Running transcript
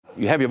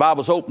You have your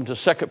Bibles open to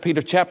 2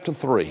 Peter chapter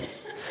 3.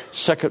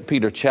 2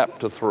 Peter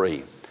chapter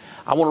 3.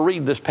 I want to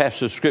read this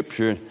passage of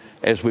Scripture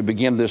as we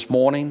begin this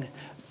morning.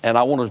 And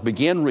I want to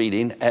begin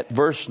reading at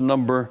verse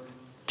number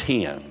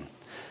 10.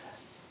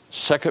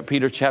 2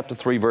 Peter chapter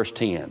 3 verse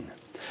 10.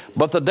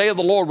 But the day of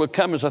the Lord will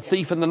come as a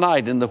thief in the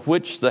night, in the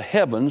which the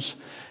heavens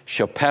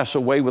shall pass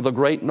away with a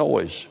great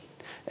noise,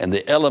 and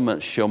the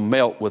elements shall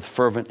melt with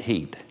fervent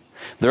heat.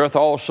 The earth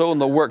also and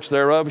the works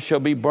thereof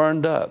shall be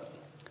burned up.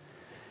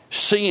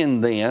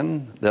 Seeing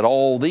then that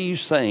all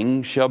these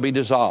things shall be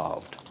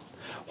dissolved,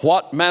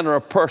 what manner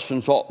of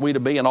persons ought we to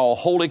be in all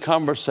holy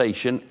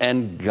conversation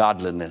and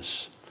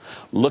godliness,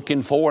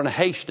 looking for and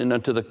hastening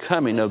unto the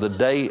coming of the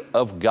day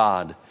of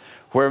God,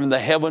 wherein the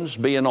heavens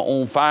being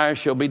on fire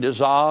shall be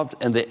dissolved,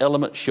 and the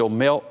elements shall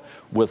melt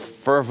with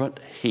fervent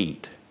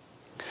heat.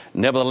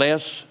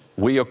 Nevertheless,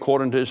 we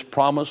according to his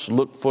promise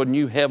look for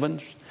new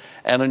heavens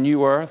and a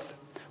new earth,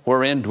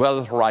 wherein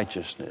dwelleth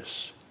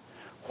righteousness.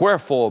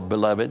 Wherefore,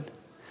 beloved,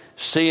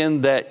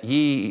 seeing that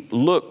ye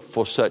look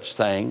for such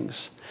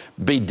things,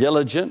 be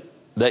diligent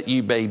that ye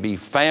may be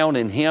found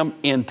in him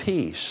in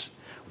peace,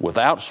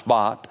 without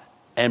spot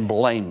and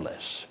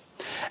blameless.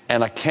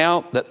 And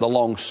account that the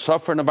long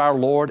suffering of our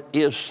Lord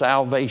is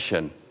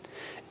salvation,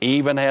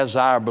 even as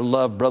our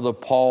beloved brother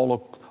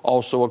Paul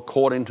also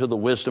according to the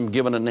wisdom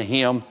given unto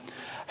him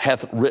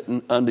hath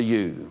written unto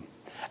you,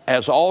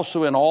 as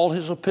also in all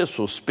his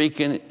epistles,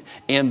 speaking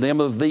in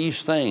them of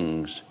these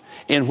things,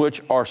 in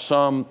which are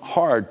some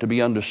hard to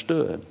be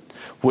understood,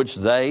 which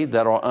they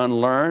that are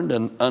unlearned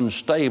and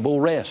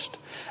unstable wrest,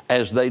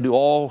 as they do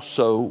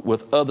also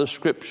with other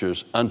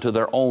scriptures unto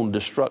their own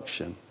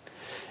destruction.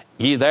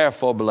 Ye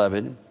therefore,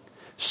 beloved,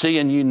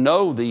 seeing ye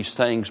know these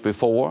things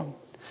before,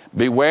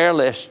 beware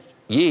lest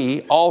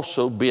ye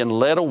also, being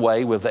led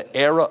away with the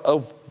error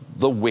of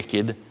the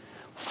wicked,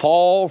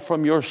 fall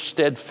from your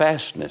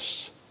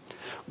steadfastness.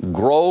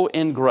 Grow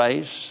in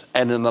grace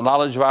and in the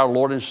knowledge of our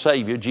Lord and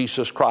Savior,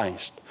 Jesus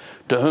Christ,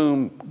 to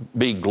whom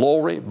be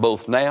glory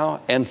both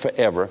now and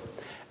forever.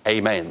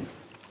 Amen.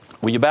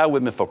 Will you bow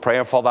with me for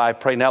prayer? Father, I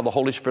pray now the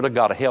Holy Spirit of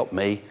God to help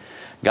me.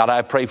 God,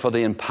 I pray for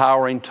the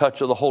empowering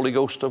touch of the Holy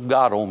Ghost of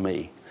God on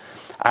me.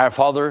 Our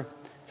Father,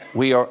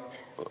 we are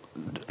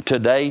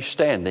today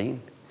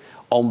standing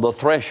on the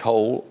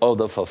threshold of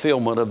the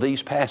fulfillment of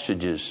these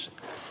passages.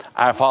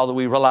 Our Father,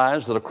 we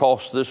realize that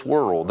across this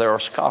world there are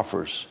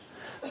scoffers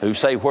who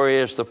say, where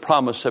is the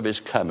promise of his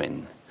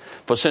coming?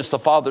 For since the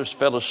fathers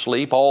fell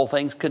asleep, all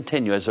things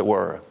continue as it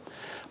were.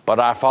 But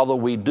our Father,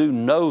 we do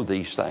know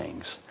these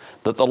things,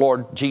 that the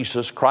Lord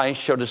Jesus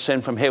Christ shall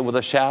descend from heaven with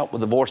a shout,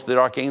 with the voice of the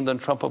archangel and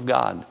the trump of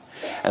God.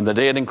 And the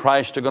dead in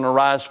Christ are going to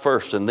rise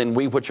first, and then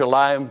we which are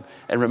alive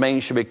and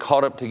remain shall be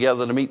caught up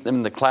together to meet them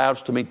in the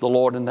clouds, to meet the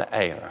Lord in the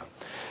air.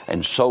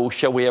 And so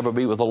shall we ever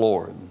be with the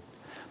Lord.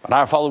 But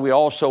our Father, we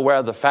also aware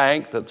of the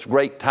fact that it's a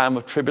great time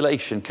of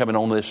tribulation coming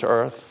on this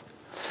earth.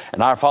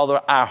 And our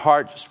Father, our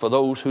hearts for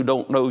those who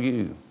don't know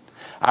you.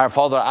 Our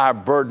Father, our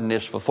burden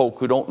is for folk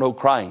who don't know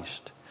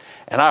Christ.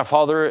 And our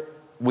Father,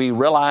 we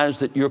realize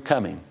that you're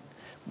coming.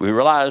 We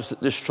realize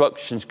that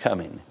destruction's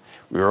coming.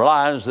 We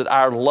realize that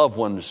our loved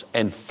ones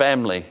and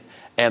family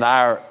and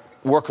our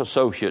work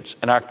associates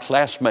and our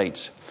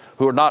classmates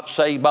who are not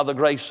saved by the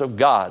grace of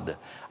God,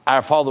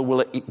 our Father,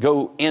 will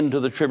go into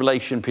the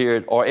tribulation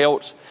period or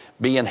else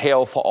be in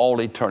hell for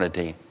all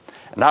eternity.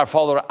 And our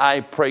Father,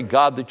 I pray,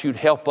 God, that you'd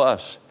help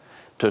us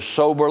to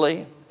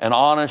soberly and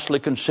honestly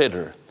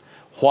consider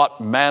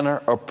what manner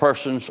of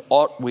persons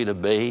ought we to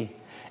be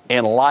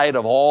in light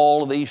of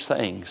all of these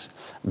things.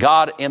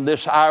 God, in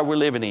this hour we're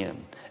living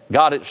in,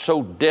 God, it's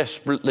so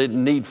desperately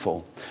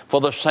needful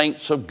for the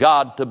saints of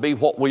God to be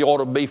what we ought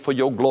to be for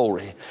your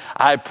glory.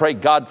 I pray,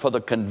 God, for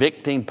the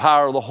convicting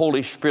power of the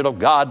Holy Spirit of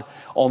God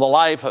on the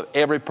life of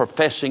every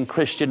professing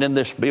Christian in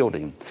this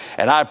building.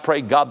 And I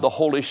pray, God, the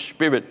Holy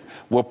Spirit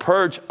will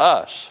purge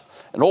us.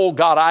 And oh,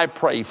 God, I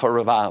pray for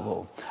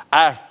revival.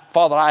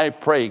 Father, I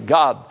pray,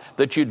 God,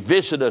 that you'd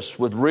visit us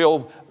with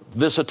real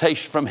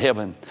visitation from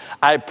heaven.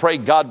 I pray,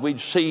 God, we'd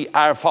see,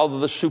 our Father,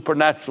 the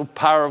supernatural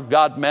power of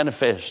God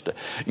manifest.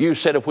 You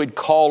said if we'd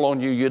call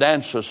on you, you'd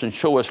answer us and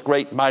show us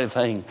great mighty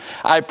things.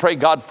 I pray,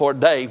 God, for a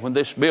day when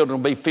this building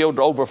will be filled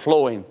to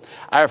overflowing,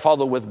 our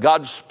Father, with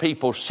God's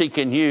people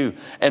seeking you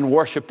and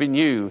worshiping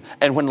you.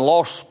 And when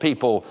lost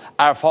people,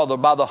 our Father,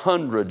 by the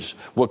hundreds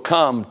will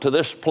come to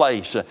this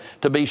place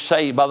to be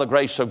saved by the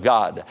grace of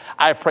God.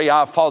 I pray,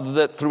 our Father,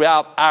 that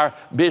throughout our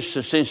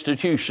business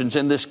institutions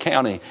in this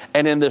county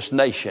and in this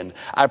nation,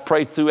 I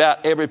pray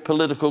throughout every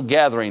political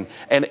gathering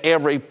and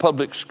every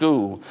public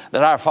school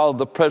that our Father,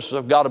 the presence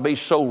of God will be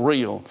so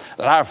real,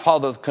 that our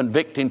Father, the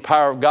convicting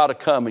power of God will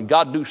come, and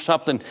God do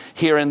something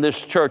here in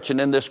this church and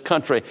in this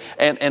country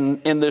and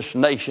in this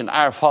nation.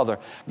 Our Father,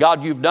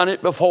 God, you've done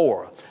it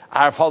before.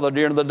 Our Father,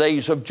 during the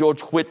days of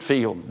George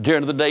Whitefield,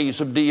 during the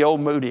days of D.L.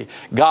 Moody,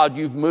 God,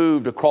 you've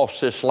moved across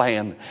this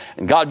land.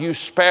 And God, you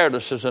spared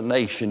us as a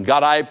nation.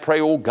 God, I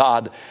pray, oh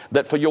God,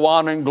 that for your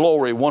honor and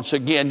glory, once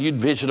again,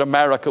 you'd visit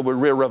America with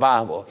real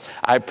revival.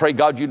 I pray,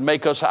 God, you'd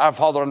make us, our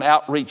Father, an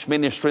outreach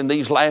ministry in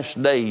these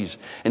last days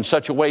in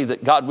such a way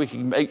that, God, we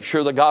can make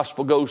sure the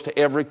gospel goes to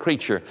every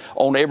creature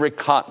on every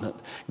continent.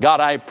 God,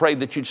 I pray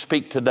that you'd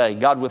speak today.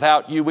 God,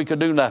 without you, we could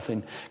do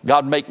nothing.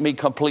 God, make me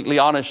completely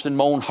honest in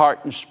my own heart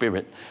and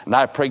spirit. And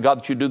I pray, God,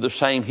 that you do the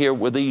same here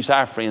with these,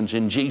 our friends,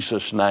 in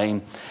Jesus'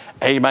 name.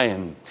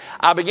 Amen.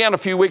 I began a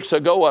few weeks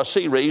ago a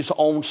series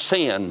on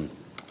sin.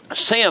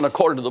 Sin,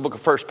 according to the book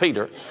of 1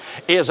 Peter,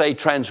 is a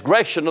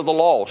transgression of the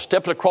law,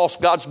 stepping across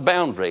God's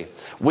boundary.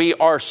 We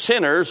are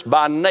sinners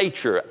by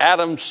nature.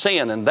 Adam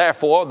sinned, and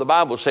therefore, the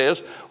Bible says,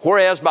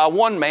 whereas by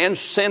one man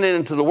sin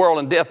into the world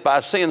and death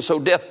by sin, so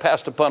death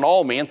passed upon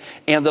all men,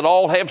 and that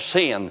all have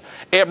sinned.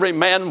 Every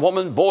man,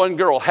 woman, boy, and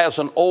girl has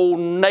an old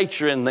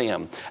nature in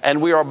them,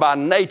 and we are by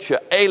nature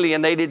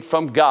alienated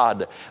from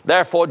God.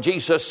 Therefore,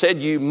 Jesus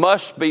said, you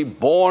must be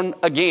born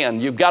again.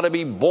 You've got to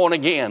be born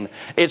again.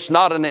 It's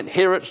not an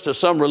adherence to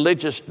some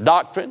religious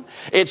doctrine.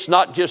 It's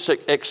not just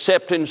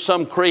accepting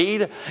some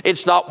creed.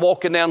 It's not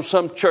walking down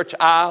some church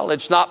aisle.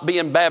 It's not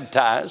being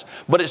baptized,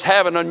 but it's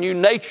having a new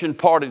nature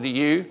imparted to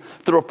you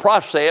through a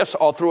process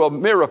or through a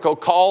miracle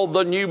called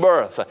the new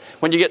birth,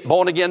 when you get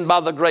born again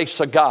by the grace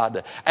of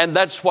God. And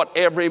that's what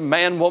every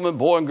man, woman,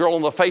 boy, and girl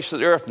on the face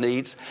of the earth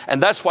needs.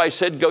 And that's why he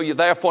said, go ye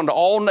therefore into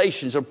all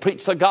nations and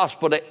preach the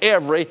gospel to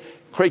every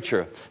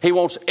creature. He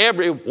wants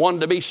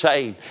everyone to be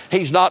saved.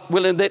 He's not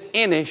willing that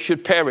any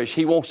should perish.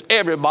 He wants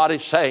everybody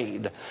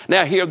saved.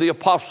 Now here the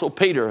Apostle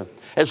Peter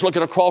is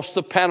looking across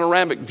the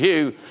panoramic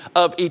view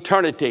of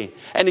eternity,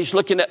 and he's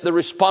looking at the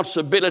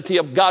responsibility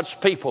of God's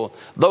people,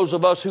 those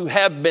of us who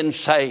have been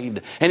saved.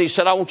 And he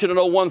said, I want you to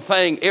know one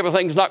thing: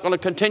 everything's not going to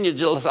continue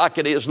just like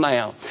it is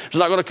now. It's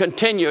not going to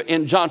continue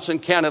in Johnson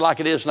County like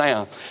it is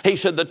now. He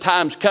said, the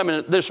time's coming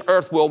that this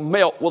earth will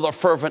melt with a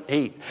fervent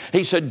heat.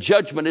 He said,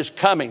 judgment is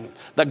coming.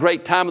 The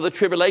great time of the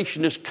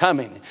tribulation is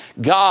coming.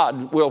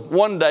 God will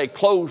one day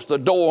close the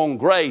door on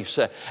grace,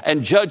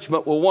 and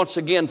judgment will once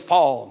again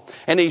fall.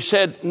 And he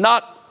said,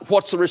 not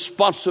what's the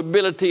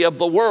responsibility of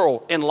the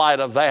world in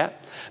light of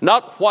that,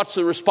 not what's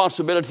the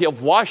responsibility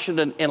of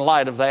Washington in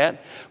light of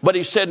that, but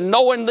he said,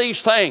 knowing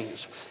these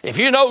things, if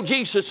you know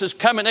Jesus is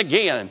coming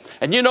again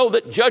and you know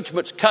that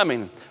judgment's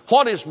coming,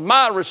 what is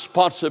my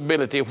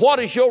responsibility? What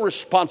is your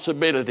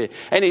responsibility?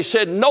 And he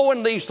said,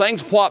 knowing these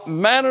things, what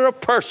manner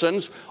of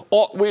persons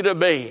ought we to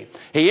be?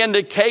 He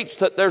indicates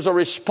that there's a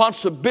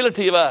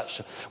responsibility of us.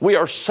 We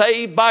are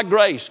saved by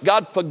grace.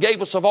 God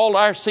forgave us of all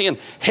our sin.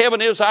 Heaven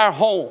is our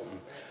home.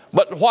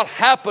 But what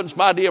happens,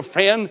 my dear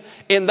friend,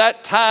 in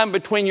that time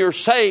between you're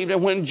saved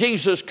and when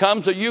Jesus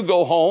comes or you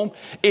go home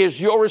is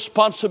your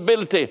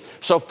responsibility,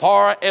 so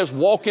far as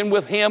walking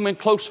with him in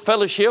close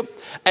fellowship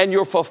and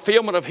your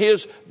fulfillment of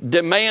his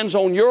demands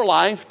on your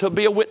life to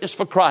be a witness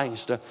for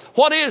Christ.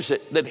 What is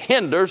it that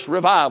hinders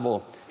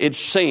revival? It's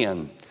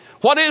sin.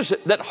 What is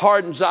it that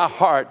hardens our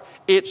heart?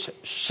 It's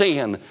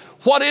sin.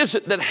 What is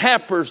it that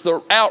hampers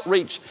the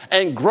outreach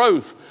and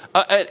growth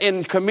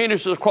in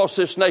communities across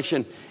this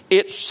nation?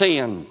 It's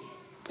sin.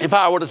 If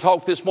I were to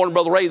talk this morning,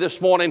 Brother Ray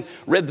this morning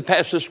read the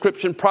passage of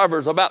Scripture in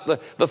Proverbs about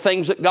the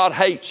things that God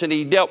hates, and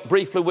he dealt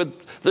briefly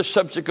with the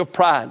subject of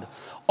pride.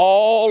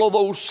 All of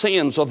those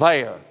sins are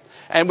there.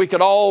 And we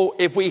could all,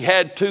 if we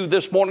had to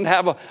this morning,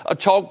 have a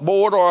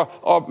chalkboard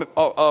or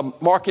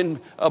a marking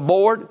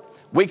board.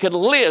 We could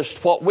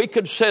list what we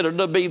consider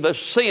to be the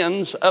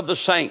sins of the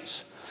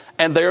saints.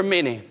 And there are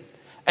many.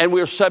 And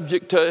we're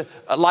subject to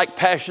like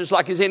passions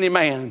like as any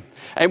man.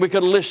 And we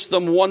could list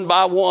them one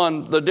by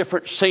one, the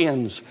different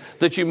sins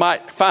that you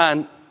might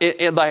find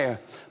in there.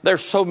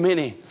 There's so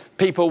many.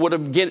 People would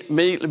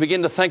immediately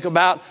begin to think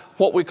about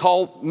what we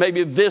call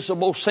maybe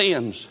visible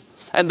sins.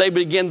 And they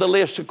begin to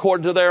list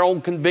according to their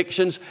own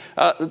convictions,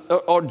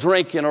 or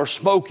drinking or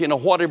smoking or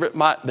whatever it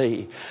might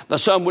be. Now,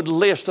 some would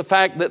list the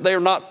fact that they're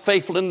not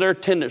faithful in their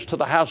attendance to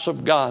the house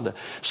of God.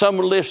 Some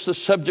would list the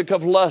subject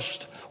of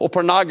lust or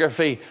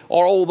pornography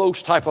or all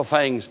those type of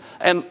things.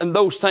 And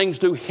those things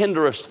do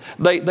hinder us.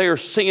 They are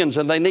sins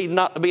and they need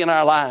not to be in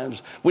our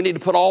lives. We need to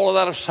put all of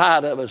that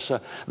aside of us.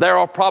 There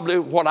are probably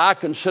what I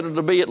consider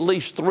to be at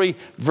least 3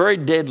 very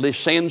deadly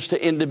sins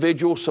to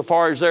individuals so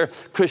far as their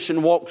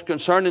Christian walk is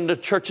concerned, and the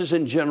churches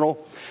in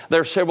general.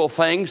 There are several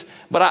things,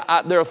 but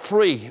there are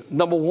 3.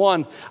 Number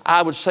 1,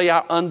 I would say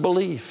our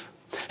unbelief.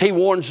 He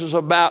warns us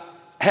about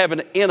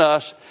having in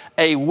us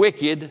a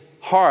wicked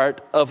heart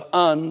of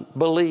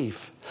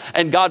unbelief.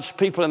 And God's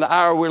people in the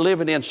hour we're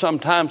living in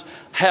sometimes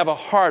have a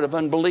heart of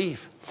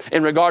unbelief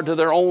in regard to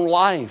their own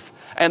life.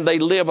 And they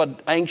live an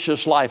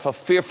anxious life, a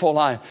fearful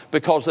life,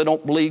 because they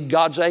don't believe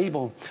God's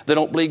able. They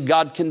don't believe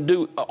God can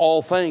do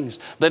all things.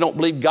 They don't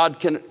believe God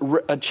can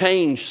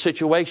change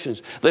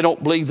situations. They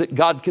don't believe that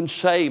God can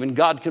save and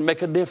God can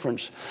make a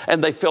difference.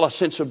 And they feel a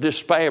sense of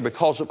despair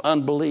because of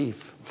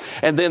unbelief.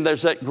 And then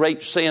there's that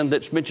great sin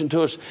that's mentioned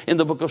to us in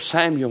the book of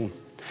Samuel.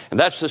 And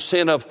that's the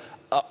sin of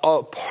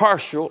a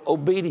partial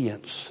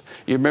obedience.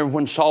 You remember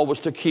when Saul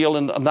was to kill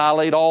and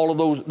annihilate all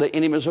of the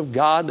enemies of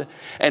God,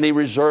 and he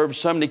reserved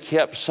some and he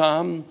kept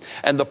some,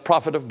 and the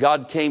prophet of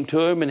God came to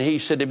him and he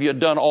said, have you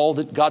done all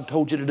that God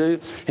told you to do?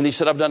 And he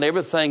said, I've done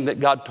everything that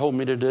God told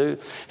me to do.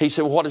 He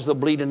said, well, what is the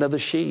bleating of the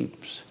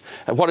sheep?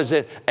 And what is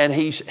it? And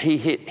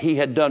he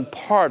had done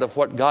part of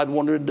what God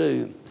wanted to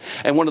do.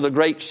 And one of the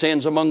great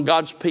sins among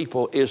God's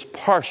people is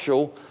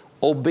partial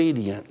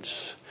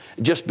obedience.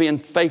 Just being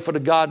faithful to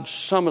God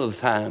some of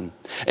the time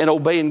and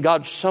obeying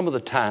God some of the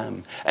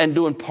time and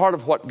doing part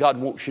of what God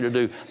wants you to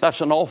do.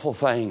 That's an awful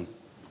thing.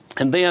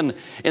 And then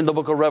in the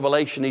book of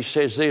Revelation, he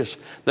says this,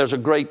 there's a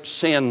great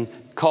sin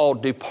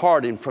called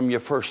departing from your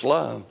first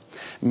love.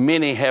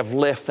 Many have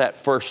left that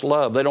first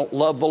love. They don't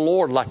love the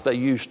Lord like they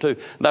used to.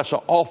 That's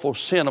an awful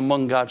sin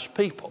among God's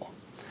people.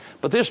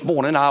 But this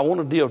morning, I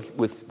want to deal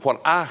with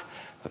what I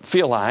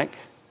feel like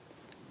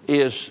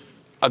is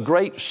a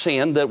great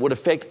sin that would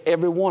affect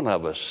every one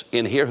of us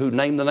in here who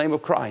name the name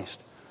of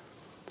Christ.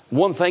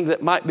 One thing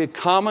that might be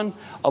common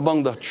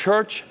among the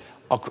church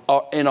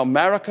in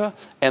America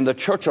and the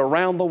church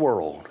around the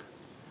world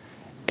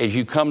as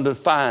you come to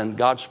find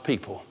God's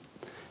people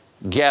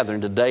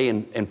gathering today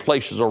in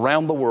places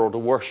around the world to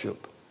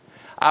worship.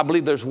 I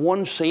believe there's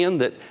one sin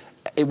that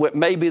it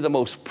may be the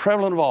most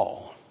prevalent of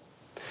all,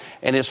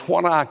 and it's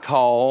what I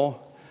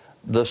call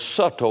the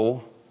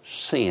subtle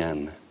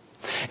sin.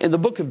 In the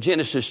book of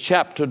Genesis,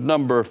 chapter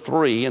number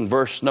 3 and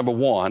verse number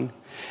 1,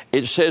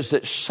 it says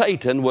that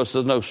Satan was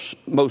the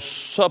most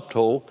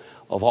subtle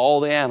of all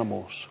the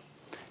animals.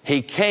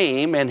 He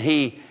came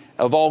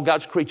of all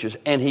God's creatures,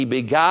 and he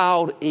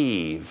beguiled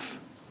Eve.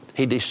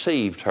 He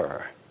deceived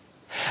her.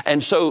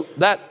 And so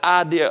that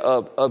idea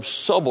of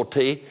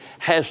subtlety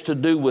has to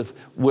do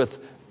with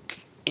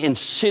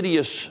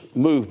insidious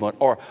movement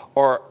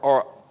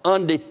or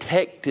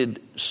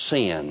undetected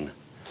sin.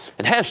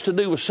 It has to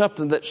do with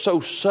something that's so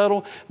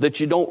subtle that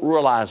you don't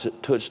realize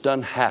it till it's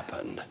done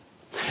happened.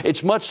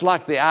 It's much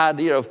like the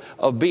idea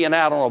of being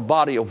out on a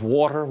body of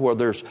water where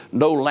there's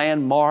no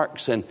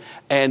landmarks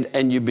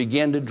and you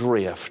begin to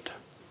drift.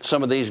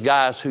 Some of these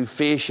guys who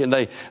fish and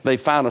they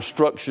find a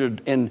structure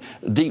in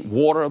deep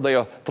water,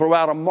 they'll throw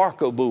out a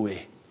Marco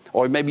buoy.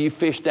 Or maybe you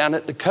fish down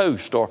at the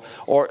coast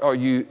or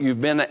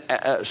you've been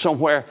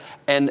somewhere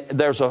and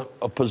there's a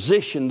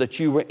position that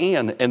you were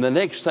in. And the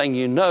next thing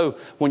you know,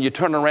 when you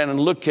turn around and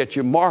look at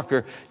your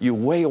marker, you're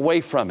way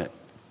away from it.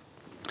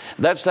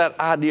 That's that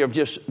idea of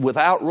just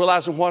without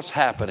realizing what's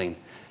happening,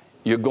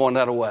 you're going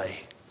that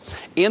way.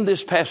 In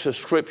this passage of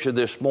Scripture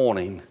this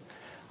morning,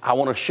 I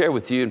want to share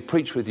with you and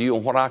preach with you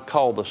on what I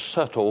call the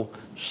subtle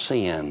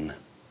sin.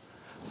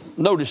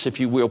 Notice, if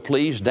you will,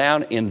 please,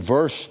 down in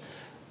verse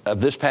of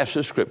this passage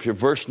of Scripture,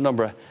 verse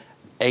number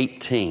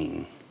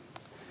 18.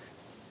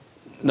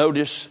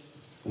 Notice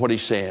what he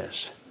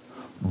says.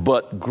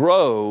 But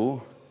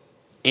grow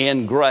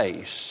in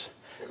grace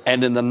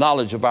and in the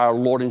knowledge of our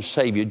Lord and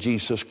Savior,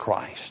 Jesus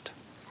Christ.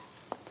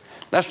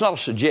 That's not a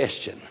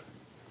suggestion.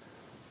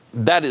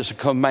 That is a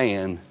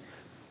command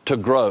to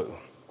grow.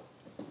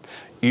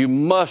 You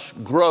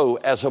must grow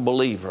as a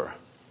believer.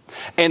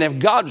 And if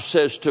God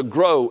says to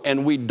grow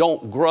and we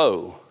don't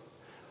grow,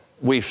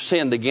 we've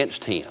sinned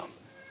against him.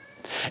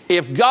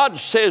 If God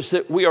says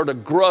that we are to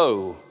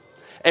grow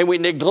and we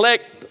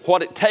neglect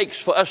what it takes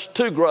for us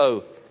to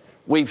grow,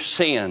 we've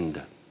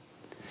sinned.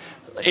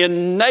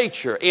 In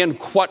nature, in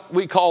what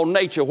we call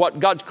nature, what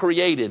God's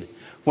created,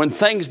 when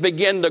things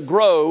begin to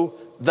grow,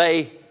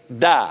 they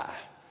die.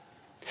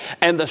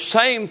 And the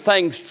same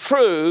thing's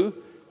true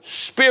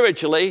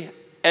spiritually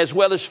as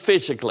well as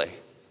physically.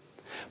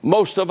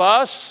 Most of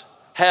us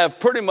have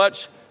pretty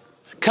much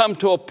come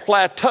to a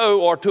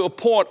plateau or to a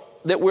point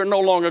that we're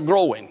no longer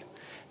growing.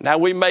 Now,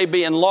 we may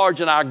be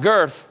enlarging our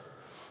girth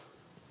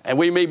and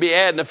we may be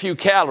adding a few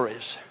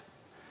calories,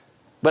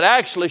 but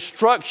actually,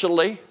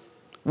 structurally,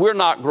 we're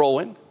not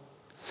growing.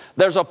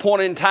 There's a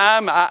point in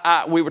time,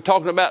 we were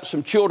talking about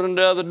some children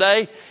the other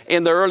day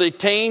in their early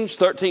teens,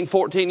 13,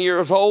 14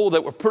 years old,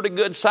 that were pretty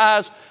good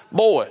sized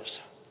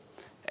boys.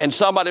 And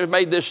somebody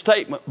made this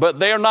statement, but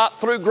they're not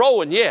through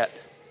growing yet.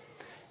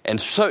 And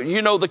so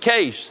you know the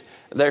case.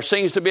 There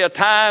seems to be a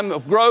time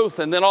of growth,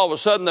 and then all of a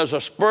sudden there's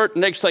a spurt.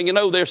 Next thing you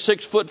know, they're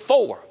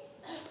 6'4".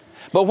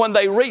 But when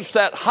they reach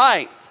that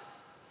height,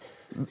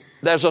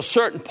 there's a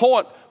certain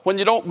point when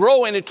you don't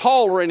grow any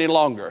taller any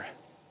longer.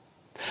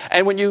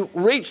 And when you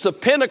reach the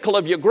pinnacle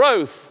of your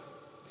growth,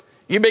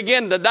 you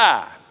begin to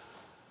die.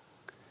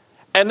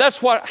 And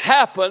that's what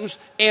happens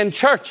in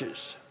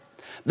churches.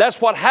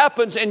 That's what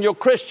happens in your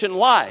Christian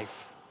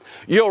life.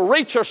 You'll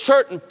reach a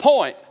certain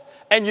point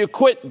and you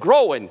quit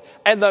growing.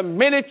 And the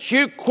minute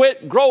you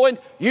quit growing,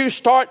 you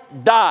start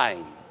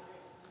dying.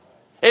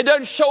 It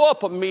doesn't show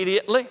up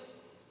immediately.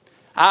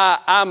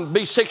 I'm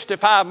be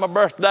 65 my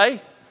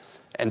birthday.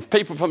 And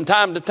people from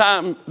time to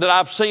time that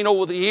I've seen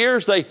over the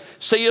years, they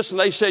see us and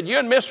they said, you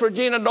and Miss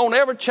Regina don't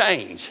ever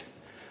change.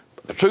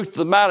 But the truth of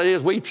the matter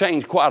is we've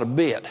changed quite a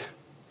bit.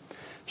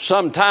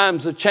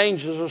 Sometimes the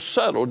changes are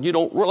subtle. You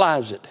don't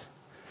realize it.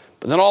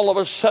 But then all of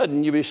a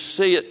sudden you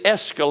see it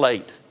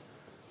escalate.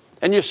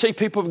 And you see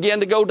people begin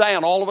to go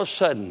down all of a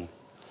sudden.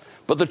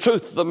 But the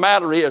truth of the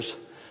matter is,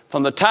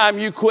 from the time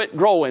you quit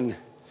growing,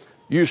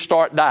 you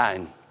start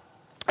dying.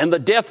 And the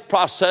death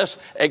process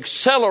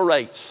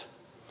accelerates.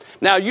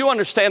 Now you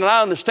understand, and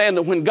I understand,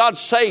 that when God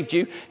saved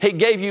you, He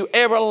gave you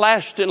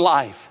everlasting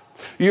life.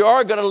 You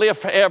are going to live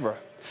forever.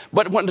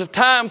 But when the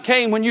time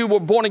came when you were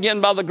born again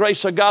by the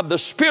grace of God, the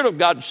Spirit of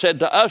God said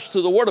to us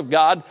through the Word of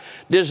God,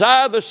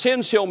 desire the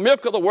sincere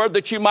milk of the Word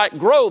that you might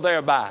grow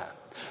thereby.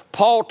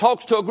 Paul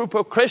talks to a group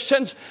of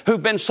Christians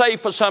who've been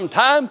saved for some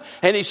time,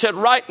 and he said,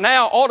 right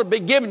now I ought to be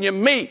giving you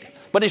meat.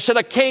 But he said,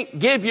 I can't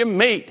give you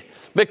meat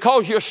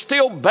because you're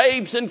still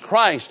babes in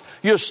Christ.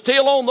 You're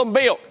still on the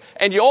milk,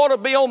 and you ought to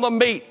be on the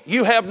meat.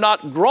 You have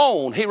not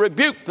grown. He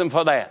rebuked them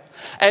for that.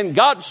 And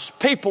God's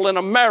people in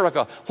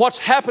America, what's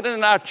happening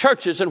in our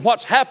churches and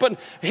what's happened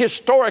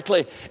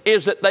historically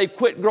is that they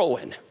quit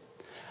growing.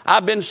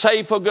 I've been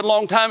saved for a good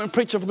long time and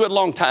preaching for a good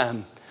long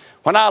time.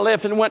 When I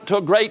left and went to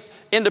a great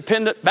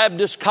independent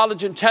Baptist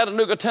college in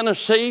Chattanooga,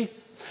 Tennessee,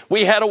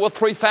 we had over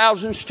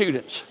 3,000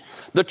 students.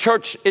 The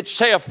church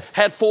itself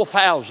had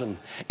 4,000.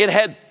 It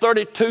had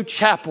 32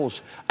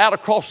 chapels out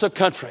across the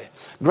country.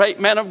 Great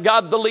man of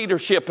God, the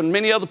leadership, and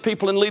many other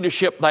people in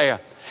leadership there.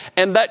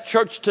 And that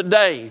church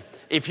today,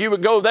 if you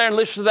would go there and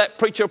listen to that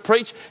preacher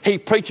preach, he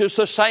preaches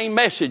the same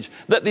message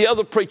that the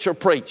other preacher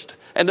preached.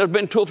 And there's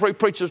been 2 or 3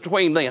 preachers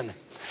between then.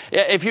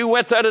 If you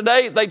went there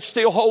today, they'd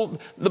still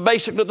hold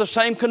basically the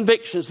same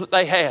convictions that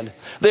they had.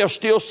 They'll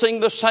still sing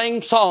the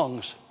same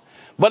songs.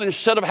 But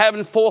instead of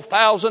having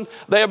 4,000,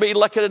 they'll be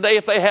lucky today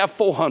if they have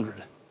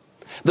 400.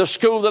 The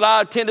school that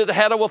I attended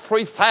had over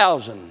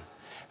 3,000.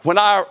 When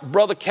our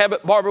brother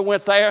Cabot Barber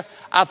went there,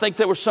 I think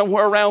there was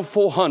somewhere around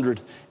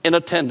 400 in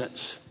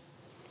attendance.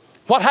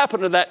 What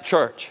happened to that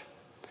church?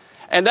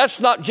 And that's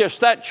not just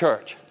that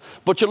church.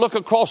 But you look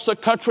across the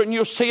country and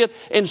you'll see it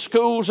in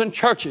schools and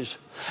churches.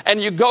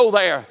 And you go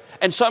there.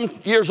 And some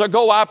years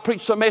ago, I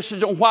preached a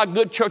message on why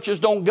good churches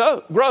don't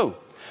grow.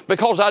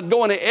 Because I'd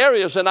go into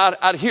areas and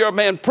I'd hear a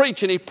man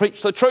preach, and he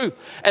preached the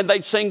truth. And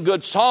they'd sing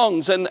good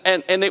songs, and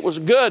it was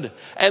good.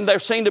 And there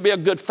seemed to be a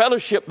good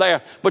fellowship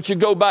there. But you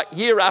go back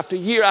year after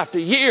year after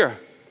year,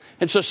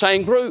 it's the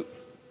same group.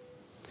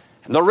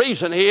 And the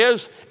reason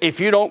is, if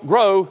you don't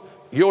grow,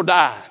 you'll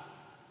die.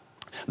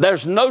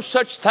 There's no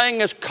such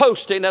thing as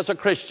coasting as a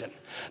Christian.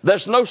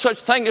 There's no such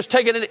thing as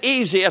taking it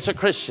easy as a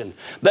Christian.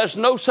 There's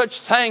no such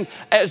thing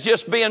as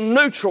just being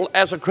neutral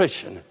as a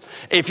Christian.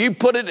 If you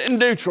put it in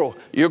neutral,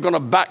 you're going to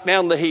back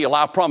down the hill.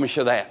 I promise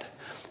you that.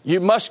 You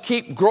must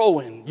keep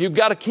growing. You've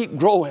got to keep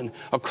growing.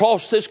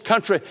 Across this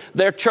country,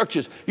 there are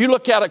churches. You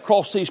look out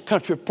across these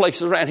country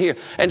places around here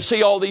and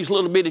see all these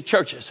little bitty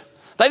churches.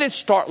 They didn't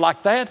start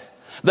like that.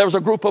 There was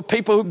a group of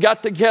people who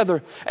got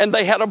together, and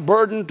they had a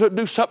burden to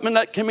do something in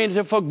that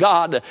community for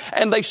God.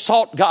 And they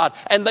sought God,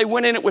 and they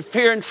went in it with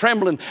fear and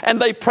trembling.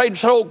 And they prayed and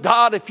said, oh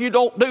God, if you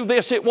don't do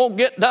this, it won't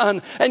get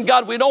done. And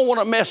God, we don't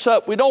want to mess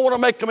up. We don't want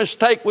to make a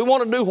mistake. We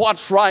want to do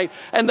what's right.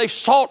 And they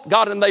sought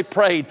God, and they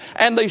prayed.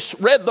 And they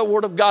read the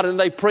Word of God, and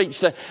they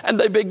preached. And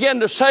they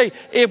began to say,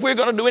 if we're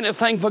going to do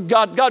anything for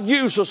God, God,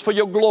 use us for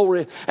your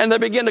glory. And they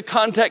began to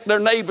contact their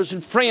neighbors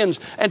and friends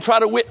and try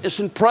to witness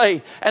and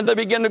pray. And they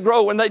began to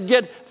grow. And they'd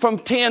get from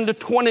 10 to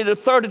 20 to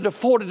 30 to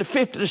 40 to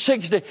 50 to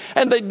 60,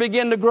 and they'd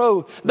begin to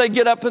grow. They'd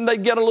get up and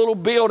they'd get a little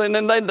building,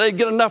 and they'd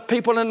get enough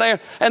people in there,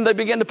 and they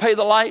begin to pay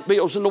the light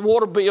bills and the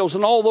water bills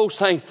and all those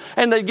things.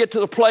 And they'd get to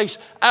the place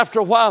after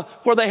a while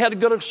where they had a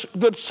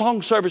good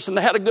song service, and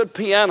they had a good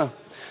piano.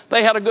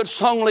 They had a good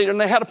song leader, and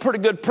they had a pretty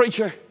good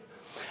preacher.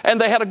 And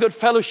they had a good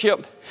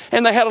fellowship,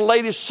 and they had a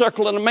ladies'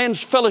 circle and a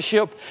men's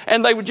fellowship,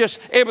 and they were just,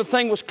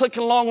 everything was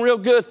clicking along real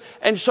good.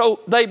 And so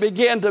they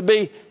began to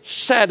be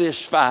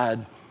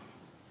satisfied.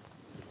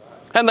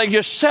 And they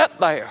just sat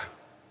there.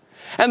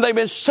 And they've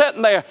been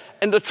sitting there.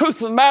 And the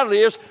truth of the matter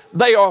is,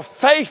 they are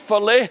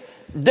faithfully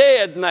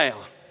dead now.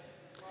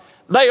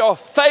 They are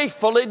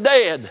faithfully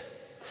dead.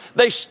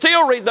 They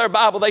still read their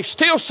Bible. They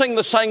still sing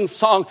the same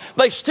song.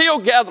 They still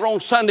gather on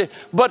Sunday.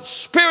 But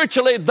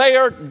spiritually, they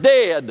are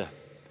dead.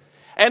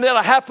 And it'll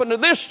happen to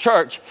this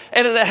church.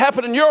 And it'll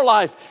happen in your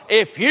life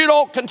if you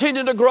don't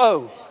continue to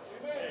grow.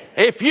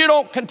 If you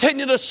don't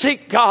continue to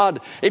seek God.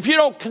 If you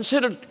don't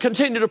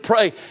continue to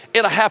pray,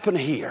 it'll happen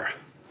here.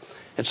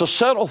 It's a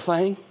subtle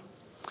thing,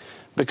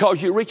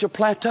 because you reach a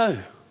plateau.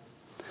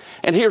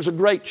 And here's a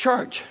great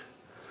church.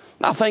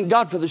 And I thank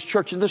God for this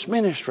church and this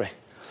ministry.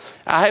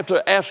 I have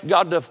to ask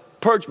God to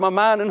purge my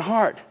mind and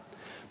heart,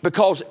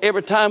 because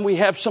every time we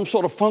have some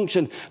sort of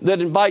function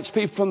that invites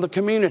people from the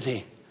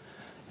community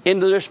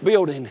into this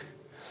building,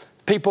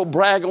 people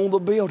brag on the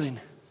building,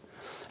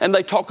 and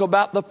they talk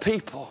about the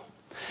people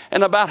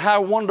and about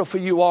how wonderful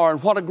you are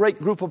and what a great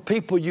group of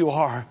people you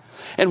are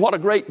and what a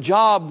great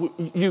job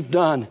you've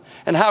done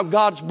and how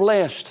God's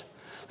blessed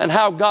and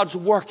how God's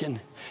working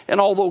and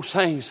all those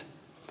things.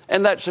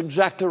 And that's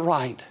exactly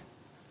right.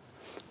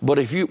 But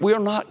if we're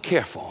not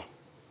careful,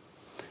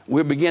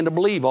 we'll begin to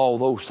believe all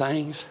those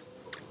things,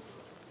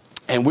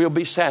 and we'll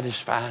be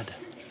satisfied.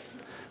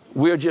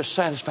 We're just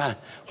satisfied.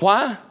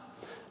 Why?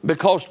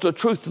 Because the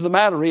truth of the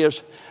matter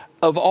is,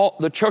 of all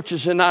the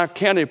churches in our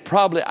county,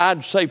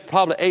 I'd say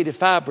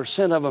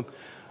 85% of them,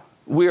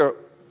 we're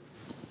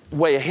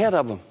way ahead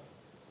of them.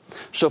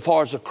 So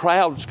far as the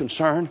crowd is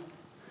concerned,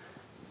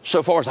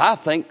 so far as I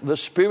think the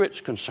Spirit's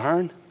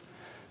concerned.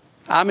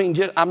 I mean,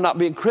 I'm not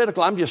being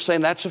critical. I'm just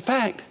saying that's a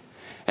fact.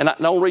 And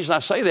the only reason I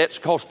say that is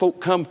because folk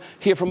come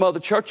here from other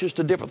churches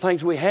to different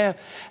things we have,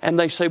 and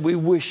they say, we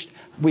wish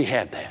we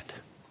had that.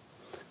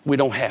 We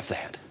don't have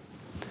that.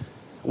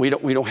 We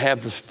don't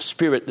have the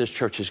Spirit this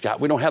church has got.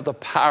 We don't have the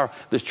power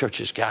this church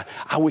has got.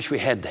 I wish we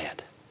had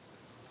that.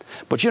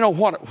 But you know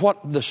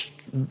what the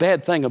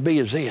bad thing will be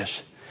is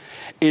this,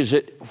 is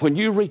that when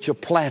you reach a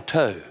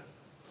plateau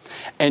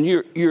and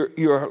you're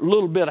a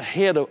little bit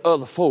ahead of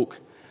other folk,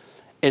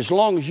 as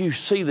long as you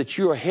see that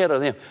you're ahead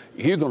of them,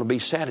 you're going to be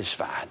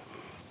satisfied.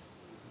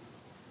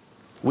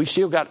 We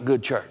still got a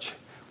good church.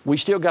 We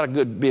still got a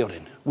good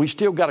building. We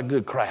still got a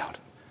good crowd.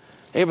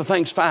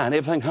 Everything's fine.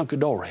 Everything's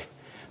hunky-dory.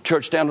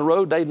 Church down the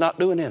road, they're not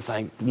doing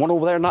anything. One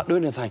over there not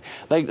doing anything.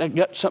 They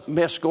got something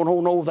mess going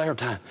on over there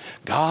time.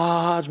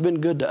 God's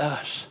been good to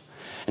us.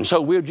 And so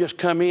we'll just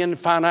come in and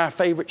find our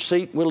favorite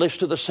seat. We'll listen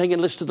to the singing,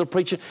 listen to the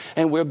preaching,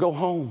 and we'll go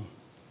home.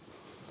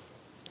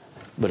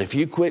 But if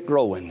you quit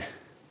growing,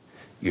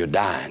 you're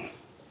dying.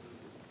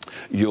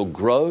 You'll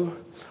grow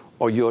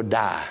or you'll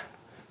die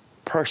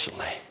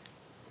personally.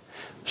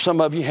 Some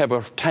of you have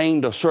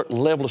attained a certain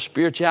level of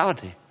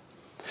spirituality.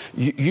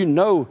 You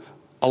know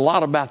a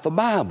lot about the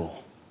Bible.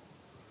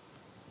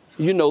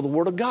 You know the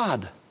Word of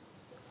God.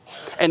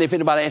 And if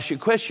anybody asks you a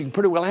question, you can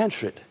pretty well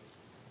answer it.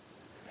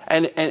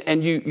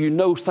 And you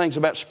know things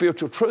about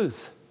spiritual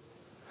truth.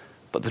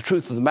 But the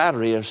truth of the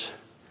matter is,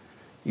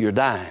 you're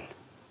dying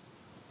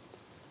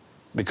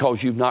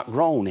because you've not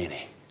grown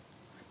any.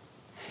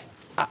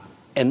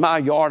 In my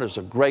yard is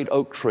a great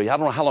oak tree. I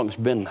don't know how long it's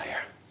been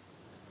there,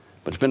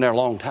 but it's been there a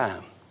long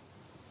time.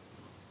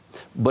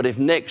 But if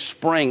next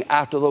spring,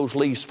 after those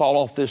leaves fall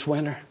off this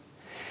winter,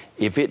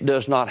 if it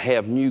does not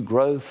have new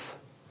growth,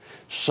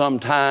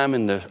 sometime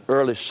in the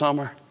early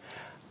summer,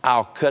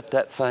 I'll cut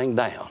that thing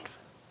down.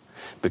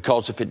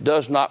 Because if it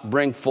does not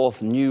bring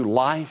forth new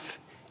life,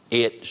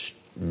 it's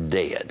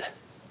dead.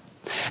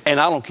 And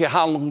I don't care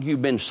how long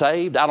you've been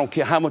saved. I don't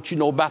care how much you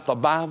know about the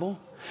Bible.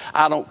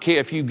 I don't care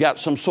if you've got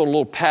some sort of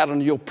little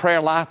pattern in your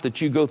prayer life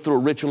that you go through a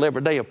ritual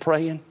every day of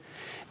praying.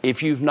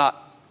 If you've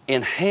not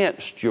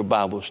enhanced your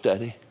Bible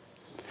study,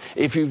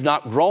 if you've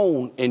not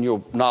grown in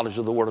your knowledge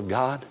of the Word of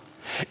God,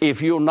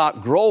 if you're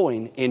not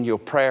growing in your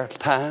prayer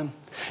time,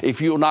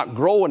 if you're not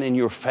growing in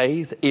your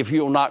faith, if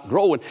you're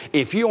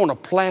on a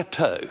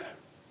plateau,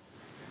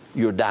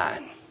 you're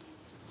dying.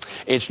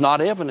 It's not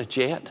evident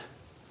yet,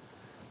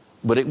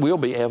 but it will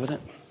be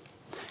evident.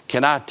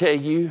 Can I tell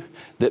you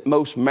that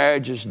most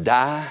marriages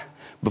die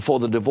before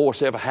the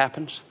divorce ever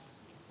happens?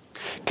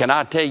 Can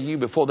I tell you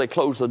before they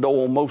close the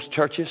door on most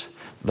churches,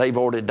 they've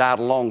already died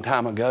a long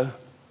time ago?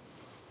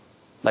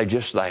 They're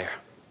just there.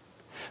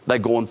 They're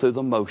going through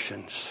the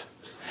motions.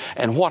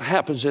 And what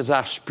happens is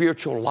our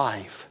spiritual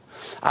life.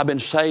 I've been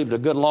saved a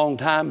good long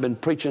time, been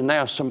preaching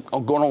now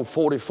going on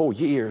 44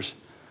 years.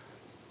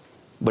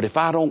 But if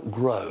I don't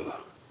grow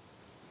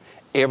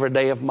every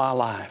day of my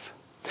life,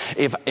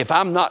 if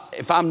I'm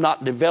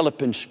not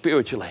developing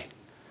spiritually,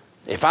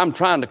 if I'm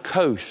trying to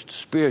coast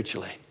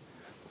spiritually,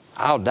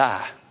 I'll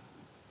die.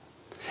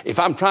 If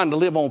I'm trying to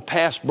live on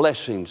past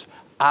blessings,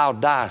 I'll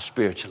die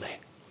spiritually.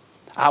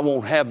 I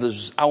won't have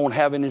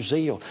any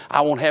zeal.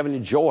 I won't have any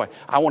joy.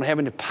 I won't have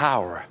any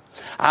power.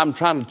 I'm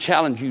trying to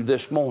challenge you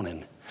this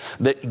morning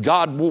that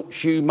God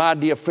wants you, my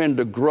dear friend,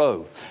 to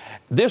grow.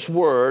 This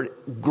word,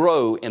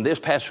 grow, in this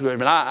passage, I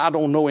mean, I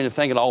don't know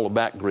anything at all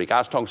about Greek. I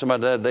was talking to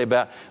somebody the other day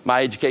about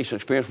my educational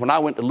experience. When I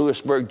went to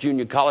Lewisburg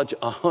Junior College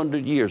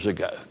 100 years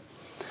ago,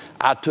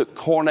 I took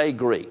Koine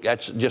Greek.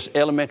 That's just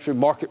elementary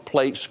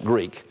marketplace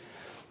Greek.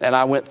 And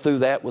I went through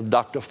that with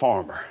Dr.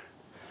 Farmer.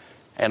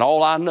 And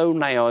all I know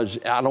now is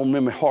I don't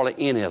remember hardly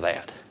any of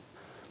that.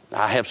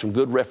 I have some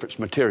good reference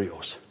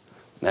materials.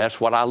 And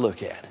that's what I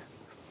look at.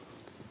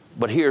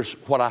 But here's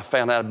what I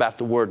found out about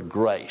the word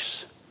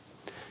grace.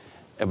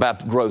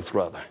 About growth,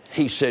 rather.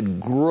 He said,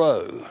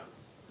 grow.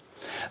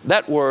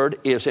 That word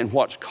is in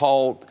what's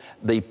called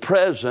the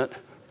present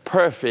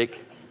perfect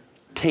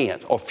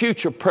tense or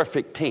future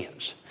perfect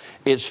tense.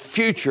 It's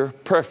future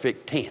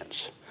perfect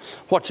tense.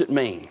 What's it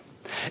mean?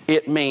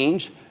 It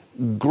means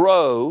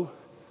grow,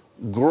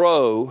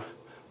 grow,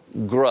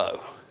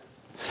 grow.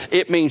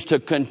 It means to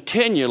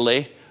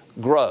continually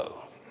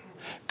grow,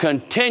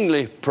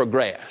 continually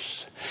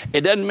progress.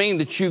 It doesn't mean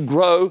that you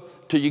grow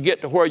till you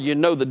get to where you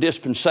know the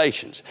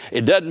dispensations.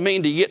 It doesn't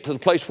mean to get to the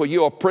place where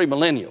you are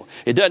premillennial.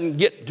 It doesn't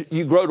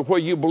you grow to where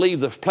you believe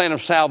the plan of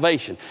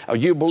salvation or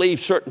you believe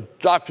certain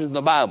doctrines in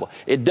the Bible.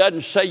 It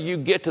doesn't say you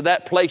get to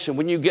that place and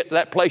when you get to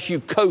that place you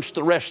coast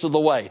the rest of the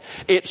way.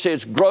 It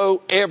says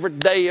grow every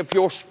day of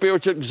your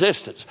spiritual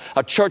existence.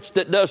 A church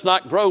that does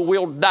not grow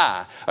will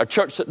die. A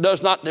church that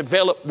does not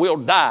develop will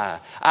die.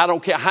 I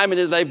don't care how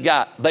many they've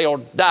got, they'll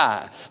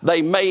die.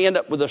 They may end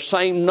up with the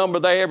same number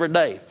there every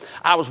day.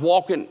 I was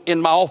walking in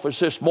my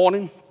office this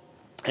morning,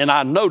 and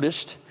I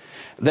noticed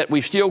that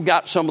we've still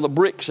got some of the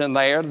bricks in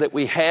there that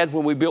we had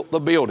when we built the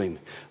building,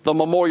 the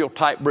memorial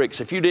type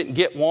bricks. If you didn't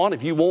get one,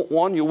 if you want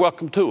one, you're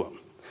welcome to them.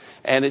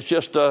 And it's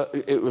just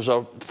it was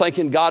a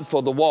thanking God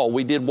for the wall.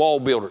 We did wall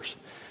builders,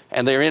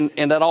 and they're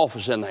in that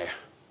office in there.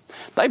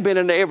 They've been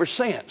in there ever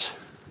since.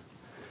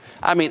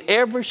 I mean,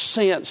 ever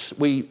since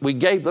we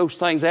gave those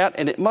things out,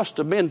 and it must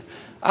have been,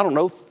 I don't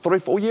know, 3 or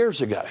 4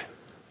 years ago.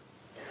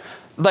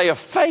 They are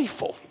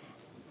faithful.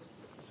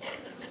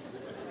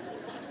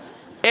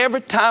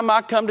 Every time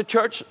I come to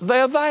church,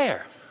 they're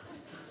there.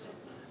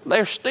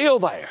 They're still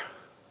there.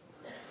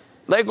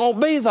 They're going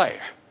to be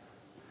there.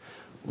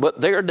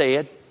 But they're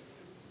dead.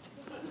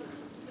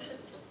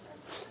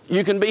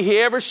 You can be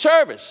here every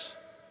service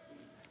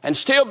and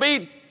still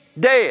be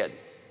dead.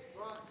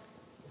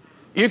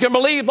 You can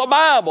believe the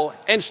Bible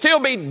and still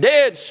be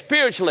dead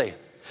spiritually.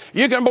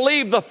 You can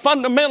believe the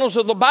fundamentals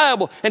of the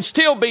Bible and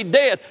still be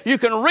dead. You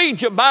can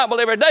read your Bible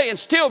every day and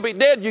still be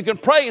dead. You can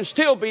pray and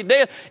still be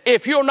dead.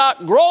 If you're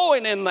not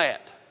growing in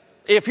that,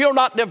 if you're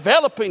not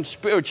developing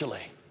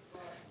spiritually,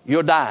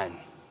 you're dying.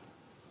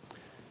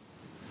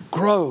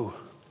 Grow.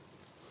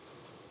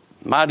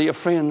 My dear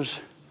friends,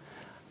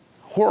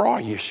 where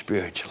are you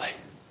spiritually?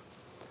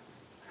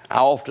 I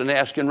often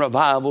ask in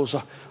revivals,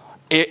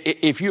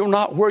 if you're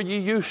not where you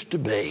used to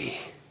be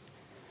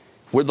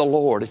with the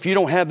Lord, if you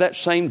don't have that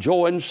same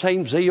joy and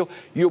same zeal,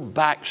 you're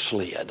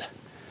backslid.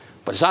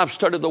 But as I've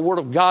studied the Word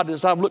of God,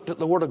 as I've looked at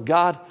the Word of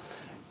God,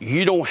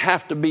 you don't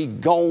have to be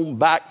gone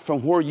back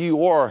from where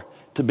you are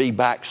to be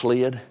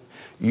backslid.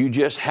 You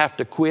just have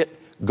to quit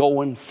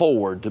going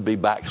forward to be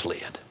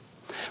backslid.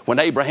 When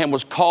Abraham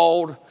was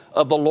called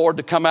of the Lord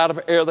to come out of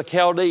Ur of the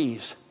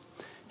Chaldees,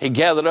 he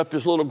gathered up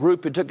his little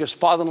group. He took his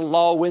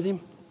father-in-law with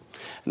him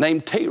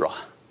named Terah.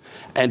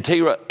 And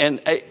Terah and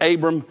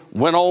Abram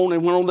went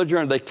on the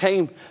journey. They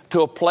came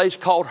to a place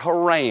called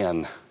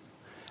Haran,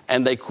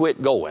 and they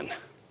quit going.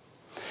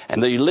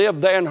 And they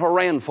lived there in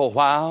Haran for a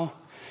while.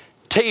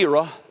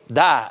 Terah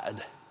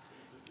died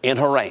in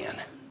Haran.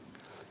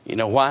 You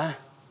know why?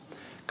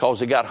 Because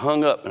he got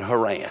hung up in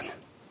Haran.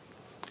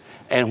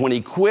 And when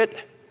he quit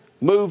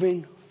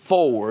moving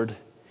forward,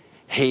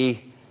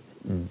 he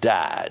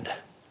died.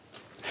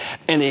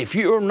 And if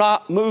you're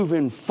not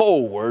moving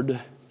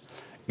forward,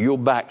 you'll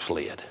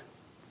backslid.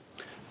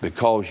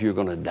 Because you're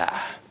going to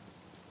die.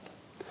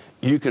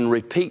 You can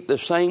repeat the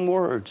same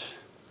words.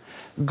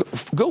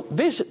 Go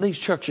visit these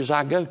churches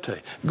I go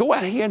to. Go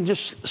out here and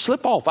just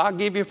slip off. I'll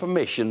give you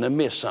permission to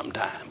miss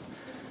sometime.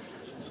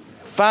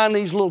 Find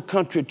these little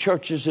country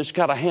churches that's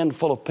got a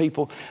handful of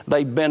people.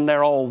 They've been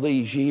there all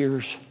these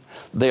years.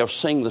 They'll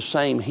sing the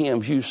same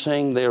hymns you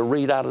sing. They'll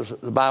read out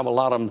of the Bible. A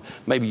lot of them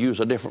maybe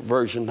use a different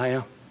version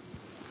now.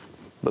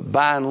 But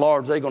by and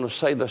large, they're going to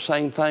say the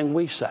same thing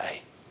we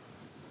say.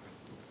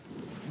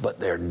 But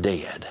they're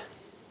dead.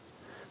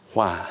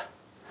 Why?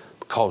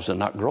 Because they're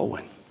not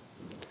growing.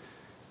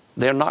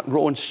 They're not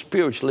growing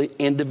spiritually,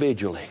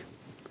 individually.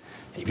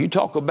 If you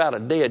talk about a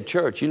dead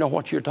church, you know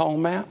what you're talking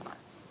about?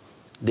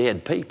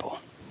 Dead people.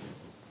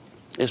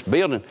 This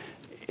building,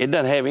 it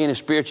doesn't have any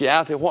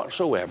spirituality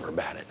whatsoever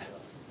about it.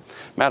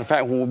 Matter of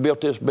fact, when we built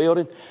this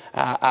building,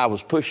 I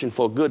was pushing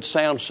for a good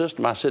sound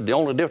system. I said the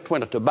only difference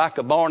between a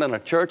tobacco barn and a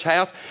church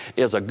house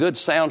is a good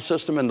sound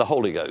system and the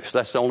Holy Ghost.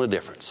 That's the only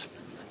difference.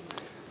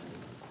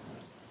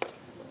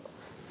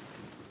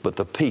 But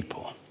the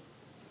people.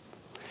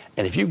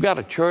 And if you've got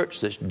a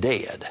church that's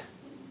dead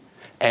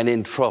and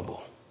in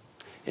trouble,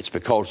 it's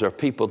because there are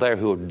people there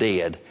who are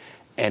dead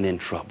and in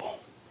trouble.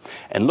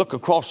 And look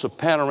across the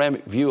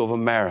panoramic view of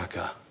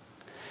America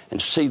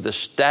and see the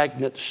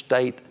stagnant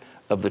state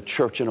of the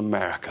church in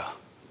America.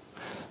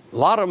 A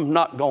lot of them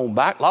not going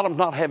back. A lot of them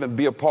not having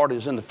beer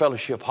parties in the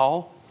fellowship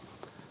hall.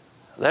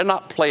 They're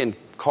not playing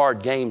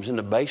card games in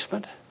the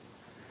basement.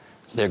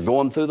 They're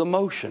going through the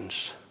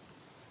motions.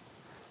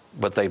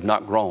 But they've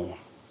not grown.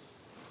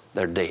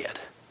 They're dead.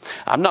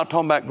 I'm not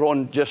talking about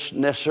growing just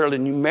necessarily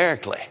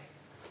numerically.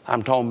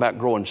 I'm talking about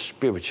growing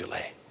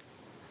spiritually.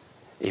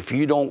 If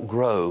you don't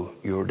grow,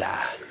 you'll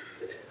die.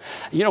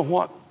 You know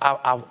what?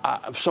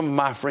 Some of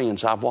my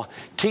friends I've watched.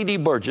 T.D.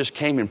 Burgess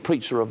came and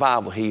preached a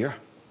revival here.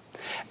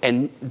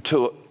 And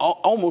to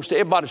almost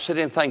everybody said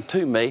anything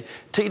to me,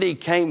 T.D.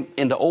 came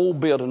in the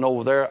old building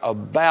over there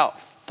about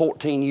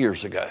 14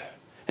 years ago.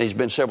 And he's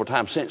been several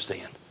times since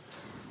then.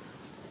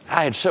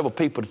 I had several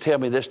people to tell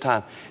me this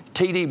time,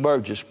 T.D.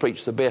 Burgess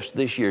preached the best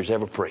this year's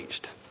ever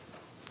preached.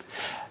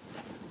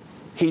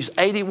 He's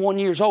 81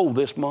 years old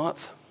this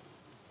month.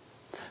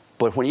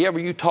 But whenever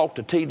you talk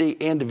to T.D.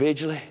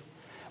 individually,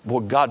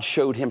 boy, God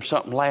showed him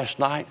something last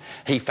night.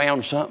 He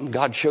found something.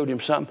 God showed him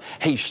something.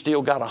 He's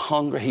still got a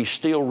hunger. He's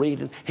still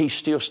reading. He's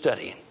still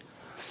studying.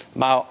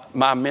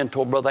 My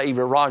mentor, Brother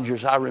Avery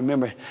Rogers, I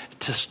remember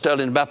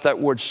studying about that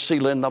word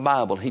seal in the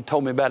Bible. He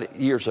told me about it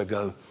years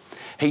ago.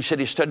 He said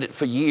he studied it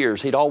for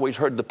years. He'd always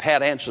heard the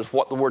pat answers,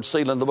 what the word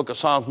seal in the book of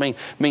Psalms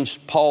means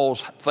pause,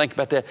 think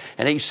about that.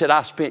 And he said,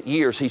 I spent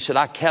years. He said,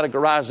 I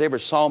categorized every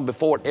psalm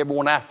before it, every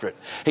one after it.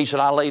 He said,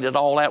 I laid it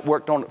all out,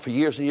 worked on it for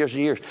years and years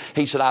and years.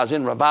 He said, I was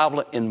in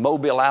revival in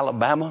Mobile,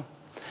 Alabama.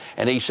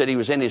 And he said he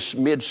was in his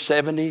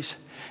mid-70s.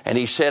 And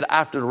he said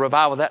after the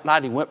revival that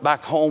night, he went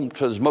back home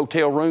to his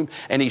motel room.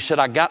 And he said,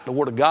 I got the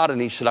Word of God.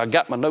 And he said, I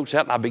got my notes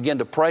out and I began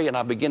to pray and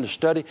I began to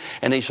study.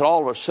 And he said,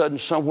 all of a sudden,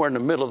 somewhere in the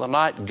middle of the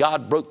night,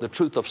 God broke the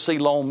truth of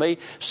Selah on me,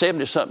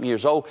 70-something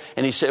years old.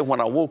 And he said, when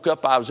I woke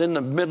up, I was in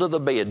the middle of the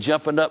bed,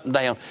 jumping up and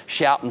down,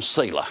 shouting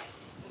Selah.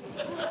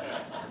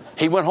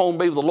 He went home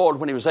to be with the Lord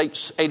when he was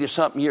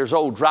 80-something years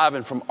old,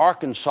 driving from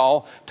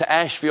Arkansas to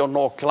Asheville,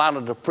 North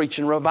Carolina to preach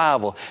in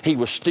revival. He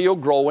was still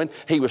growing.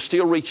 He was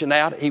still reaching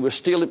out. He was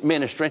still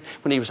ministering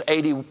when he was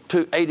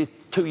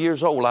 82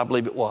 years old, I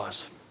believe it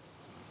was.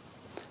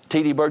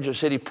 T.D. Burgess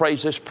said he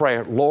prays this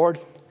prayer, Lord,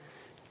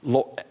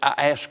 I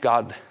ask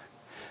God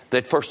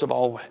that first of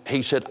all,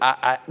 he said,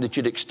 that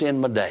you'd extend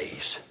my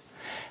days.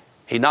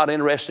 He's not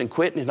interested in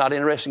quitting. He's not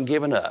interested in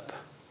giving up.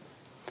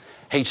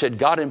 He said,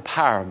 God,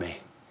 empower me.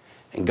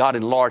 And God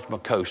enlarged my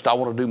coast. I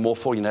want to do more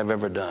for you than I've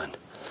ever done.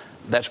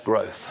 That's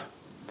growth.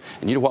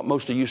 And you know what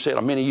most of you said,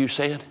 or many of you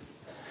said?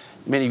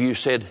 Many of you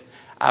said,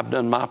 I've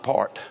done my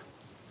part.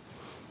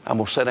 I'm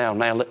going to sit down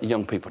now and let the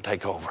young people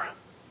take over.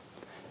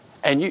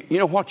 And you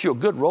know what? You're a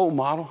good role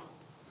model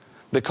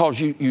because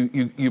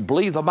you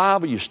believe the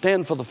Bible, you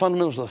stand for the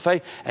fundamentals of the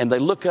faith, and they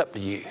look up to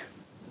you.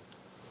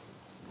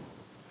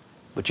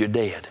 But you're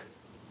dead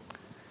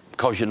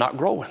because you're not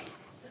growing.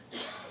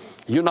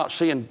 You're not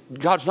seeing,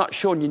 God's not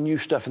showing you new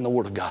stuff in the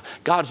Word of God.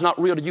 God's not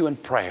real to you in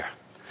prayer.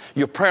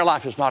 Your prayer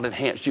life is not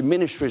enhanced. Your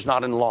ministry is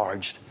not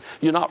enlarged.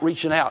 You're not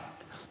reaching out,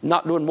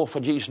 not doing more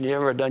for Jesus than you've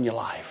ever done in your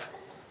life.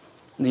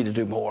 You need to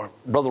do more.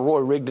 Brother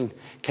Roy Rigdon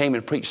came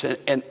and preached,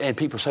 and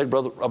people say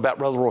about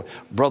Brother Roy.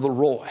 Brother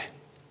Roy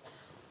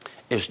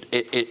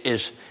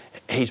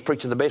he's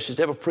preaching the best he's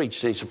ever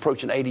preached. He's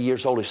approaching 80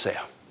 years old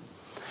himself.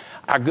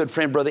 Our good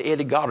friend, Brother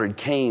Eddie Goddard,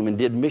 came and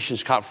did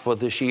missions conference for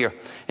this year.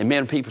 And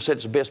many people said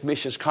it's the best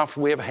missions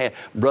conference we ever had.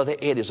 Brother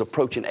Eddie is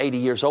approaching 80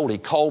 years old. He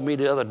called me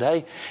the other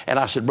day, and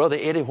I said, Brother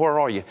Eddie, where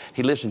are you?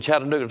 He lives in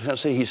Chattanooga,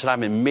 Tennessee. He said,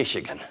 I'm in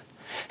Michigan.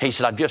 He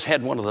said, I've just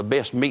had one of the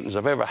best meetings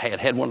I've ever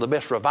had one of the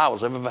best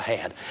revivals I've ever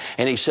had.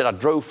 And he said, I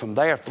drove from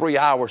there 3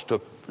 hours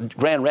to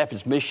Grand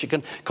Rapids,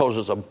 Michigan, because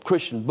there's a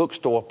Christian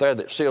bookstore up there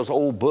that sells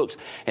old books.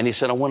 And he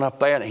said, I went up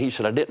there, and he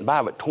said, I didn't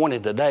buy but 20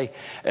 today.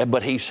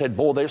 But he said,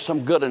 boy, there's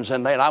some good ones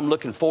in there, and I'm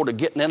looking forward to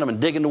getting in them and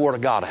digging the Word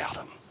of God out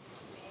of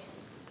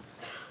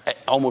them.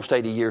 Almost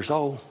 80 years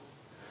old,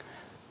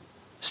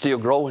 still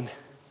growing,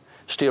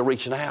 still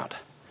reaching out.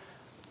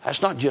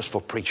 That's not just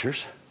for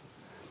preachers.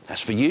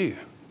 That's for you.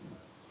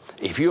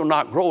 If you're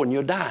not growing,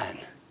 you're dying.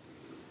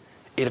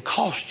 It'll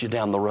cost you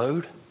down the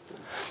road.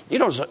 You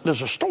know,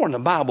 there's a story in the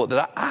Bible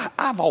that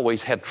I've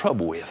always had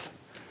trouble with.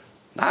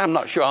 Now, I'm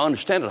not sure I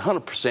understand it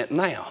 100%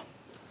 now.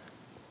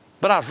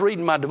 But I was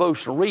reading my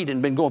devotional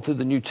reading, been going through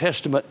the New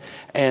Testament,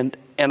 and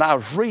I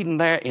was reading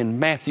there in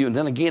Matthew and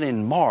then again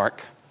in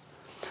Mark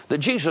that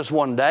Jesus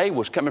one day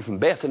was coming from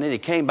Bethany, and he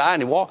came by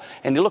and he walked,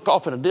 and he looked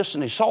off in the distance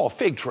and he saw a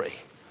fig tree.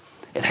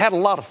 It had a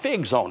lot of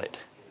figs on it.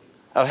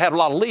 It had a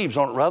lot of leaves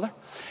on it, rather.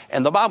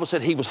 And the Bible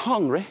said he was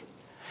hungry,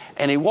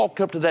 and he walked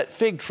up to that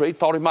fig tree,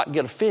 thought he might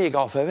get a fig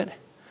off of it,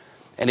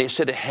 and it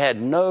said it had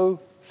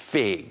no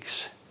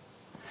figs.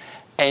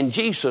 And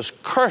Jesus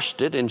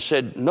cursed it and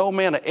said, no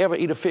man will ever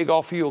eat a fig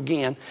off you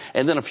again.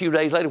 And then a few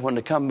days later, when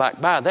they come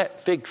back by,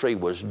 that fig tree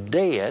was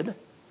dead,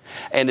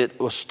 and it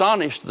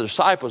astonished the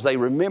disciples. They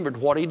remembered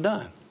what he'd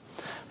done.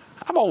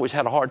 I've always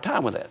had a hard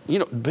time with that. You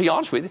know, to be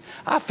honest with you,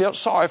 I felt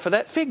sorry for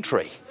that fig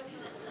tree.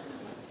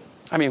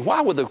 I mean,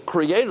 why would the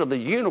creator of the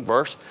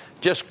universe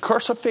just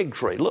curse a fig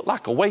tree? It looked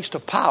like a waste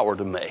of power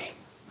to me.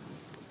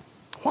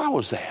 Why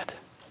was that?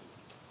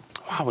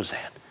 Why was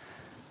that?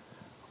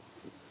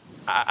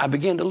 I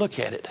began to look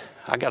at it.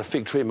 I got a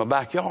fig tree in my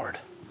backyard.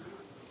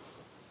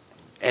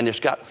 And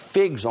it's got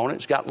figs on it.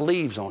 It's got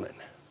leaves on it.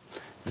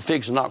 The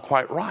figs are not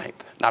quite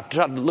ripe. Now, I've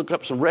tried to look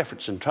up some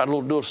reference and try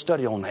to do a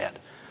study on that.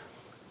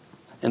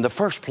 In the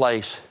first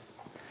place,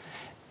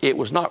 it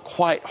was not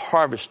quite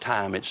harvest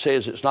time. It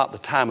says it's not the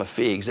time of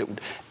figs.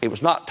 It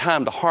was not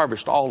time to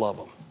harvest all of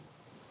them.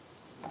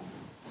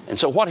 And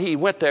so what he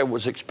went there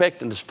was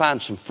expecting to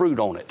find some fruit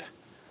on it.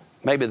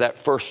 Maybe that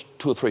first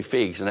 2 or 3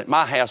 figs. And at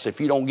my house, if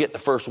you don't get the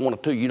first 1 or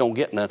 2, you don't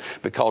get none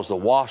because the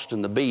wasps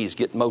and the bees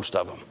get most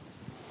of them.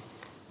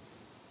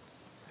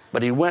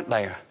 But he went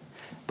there.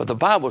 But the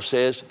Bible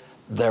says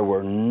there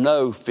were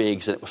no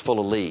figs and it was full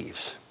of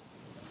leaves.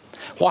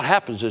 What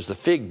happens is the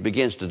fig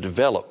begins to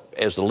develop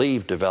as the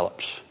leaf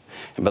develops.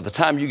 And by the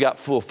time you got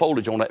full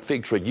foliage on that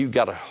fig tree, you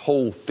got a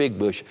whole fig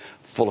bush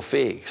full of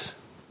figs.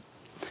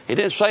 He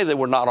didn't say they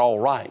were not all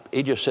ripe.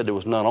 He just said there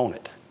was none on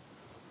it.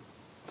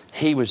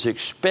 He was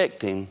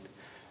expecting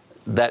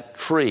that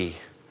tree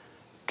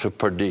to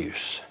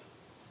produce.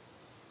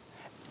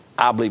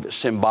 I believe it's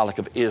symbolic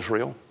of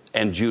Israel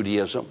and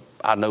Judaism.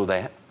 I know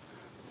that.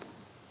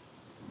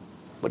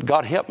 But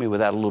God helped me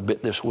with that a little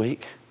bit this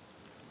week.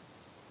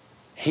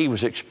 He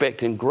was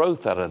expecting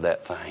growth out of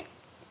that thing.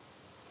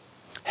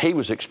 He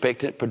was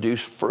expecting it to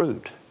produce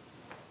fruit.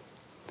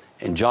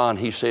 And John,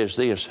 he says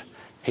this,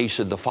 He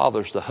said, the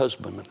Father's the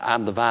husbandman.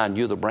 I'm the vine,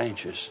 you're the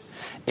branches.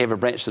 Every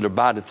branch that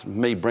abideth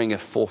in me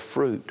bringeth forth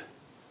fruit.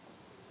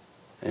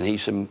 And he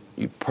said,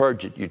 you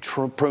purge it, you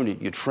prune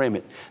it, you trim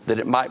it, that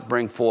it might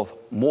bring forth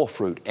more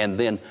fruit, and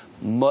then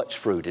much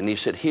fruit. And he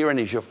said, herein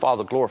is your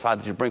Father glorified,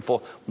 that you bring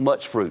forth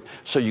much fruit.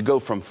 So you go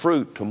from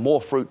fruit to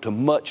more fruit to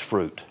much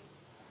fruit.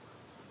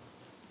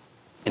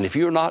 And if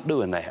you're not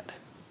doing that,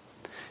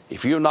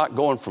 if you're not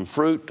going from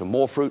fruit to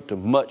more fruit to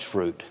much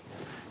fruit,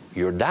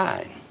 you're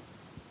dying.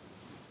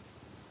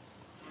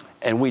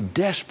 And we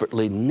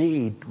desperately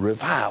need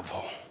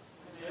revival.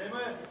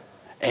 Amen.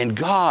 And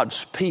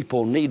God's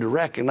people need to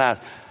recognize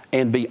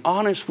and be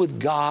honest with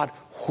God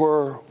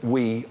where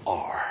we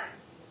are.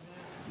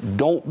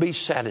 Don't be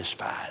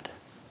satisfied.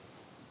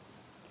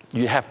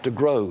 You have to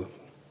grow.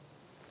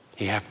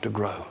 You have to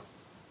grow.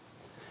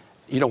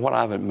 You know what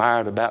I've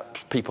admired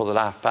about people that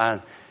I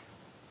find,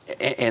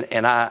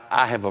 and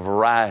I have a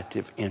variety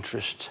of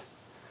interests.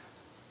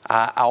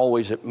 I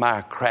always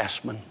admire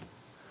craftsmen.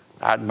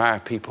 I admire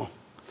people.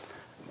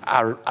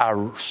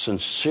 I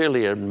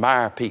sincerely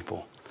admire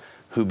people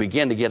who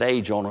begin to get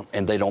age on them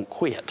and they don't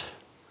quit.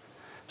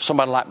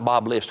 Somebody like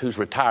Bob List, who's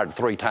retired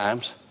 3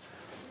 times.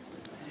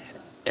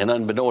 And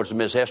unbeknownst to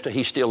Miss Esther,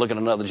 he's still looking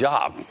at another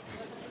job.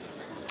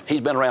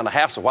 He's been around the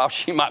house a while.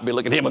 She might be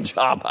looking at him a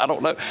job. I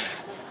don't know.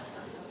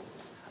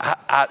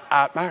 I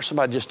admire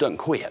somebody who just doesn't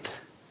quit.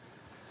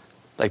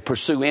 They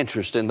pursue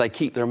interest and they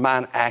keep their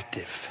mind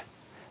active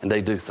and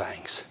they do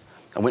things.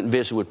 I went and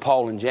visited with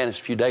Paul and Janice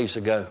a few days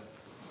ago.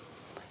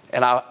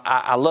 And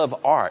I love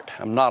art.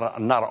 I'm not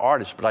an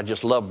artist, but I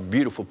just love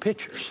beautiful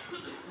pictures.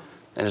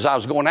 And as I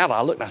was going out,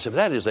 I looked and I said,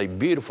 that is a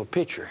beautiful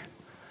picture.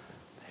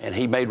 And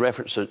he made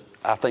reference to,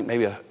 I think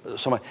maybe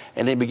somebody,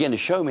 and they began to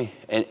show me.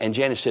 And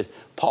Janice said,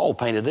 Paul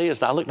painted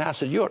this. And I looked and I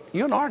said, you're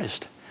an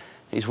artist.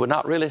 He said, well,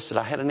 not really. I said,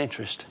 I had an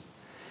interest.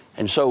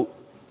 And so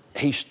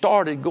he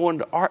started going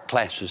to art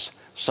classes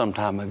some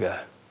time ago.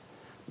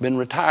 Been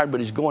retired,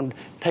 but he's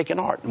taking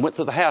art. And went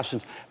through the house.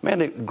 And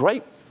man, a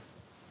great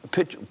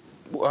picture.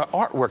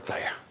 Artwork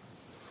there.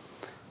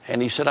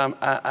 And he said,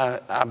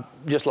 I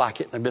just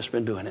like it. I've just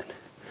been doing it.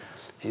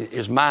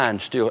 His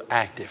mind's still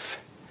active.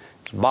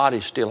 His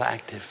body's still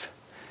active.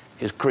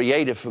 His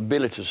creative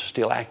abilities are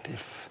still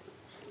active.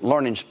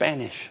 Learning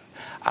Spanish.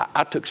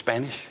 I took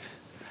Spanish.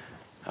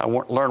 I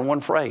learned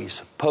one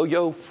phrase,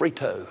 pollo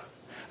frito.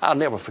 I'll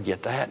never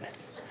forget that.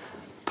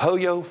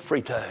 Pollo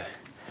frito.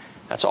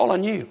 That's all I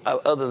knew,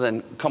 other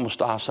than como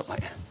está, something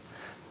like that.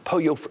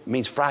 Pollo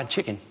means fried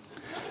chicken.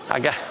 I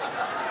got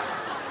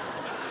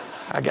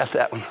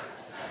that one.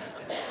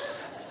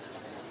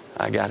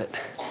 I got it.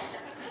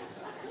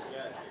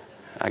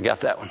 I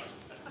got that one.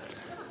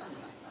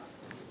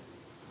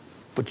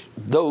 But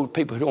those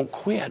people who don't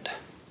quit.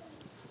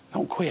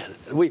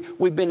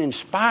 We've been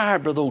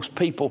inspired by those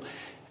people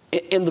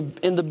in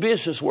the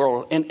business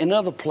world and in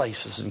other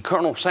places. And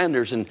Colonel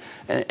Sanders and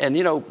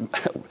you know,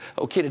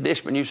 Kitty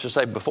Dishman used to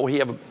say before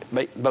he ever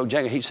made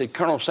Bojangles, he said,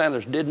 Colonel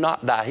Sanders did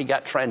not die. He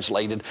got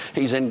translated.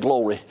 He's in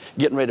glory,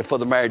 getting ready for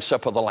the marriage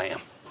supper of the Lamb.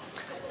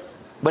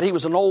 But he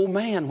was an old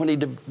man when he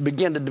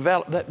began to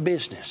develop that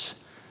business.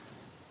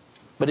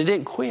 But he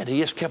didn't quit. He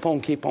just kept on,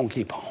 keep on.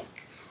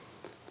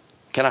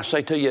 Can I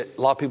say to you,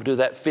 a lot of people do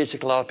that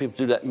physically, a lot of people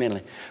do that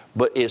mentally.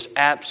 But it's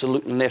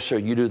absolutely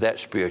necessary you do that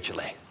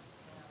spiritually.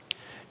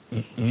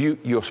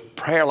 Your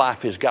prayer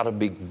life has got to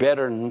be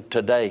better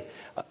today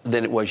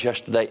than it was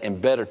yesterday,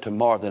 and better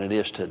tomorrow than it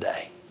is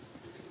today.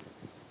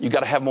 You've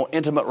got to have a more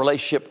intimate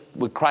relationship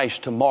with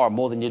Christ tomorrow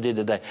more than you did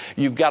today.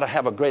 You've got to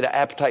have a greater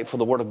appetite for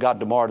the Word of God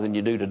tomorrow than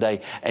you do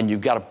today. And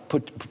you've got to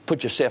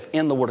put yourself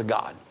in the Word of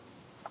God.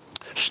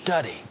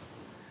 Study.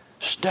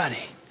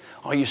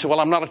 Oh, you say, well,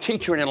 I'm not a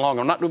teacher any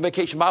longer. I'm not doing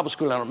vacation Bible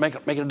school. I'm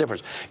not making a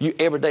difference.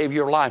 Every day of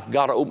your life,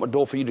 God will open a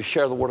door for you to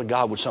share the Word of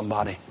God with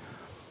somebody.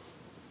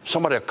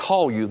 Somebody will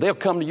call you. They'll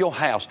come to your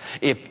house.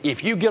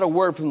 If you get a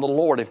word from the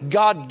Lord, if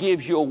God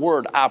gives you a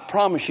word, I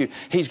promise you,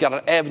 He's got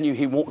an avenue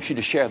He wants you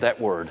to share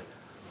that word.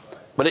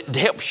 But it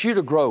helps you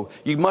to grow.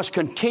 You must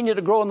continue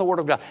to grow in the Word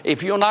of God.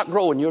 If you're not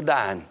growing, you're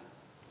dying.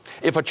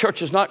 If a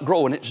church is not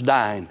growing, it's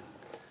dying.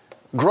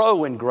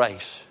 Grow in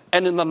grace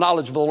and in the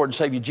knowledge of the Lord and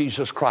Savior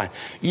Jesus Christ.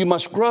 You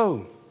must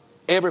grow.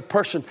 Every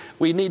person,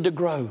 we need to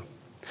grow.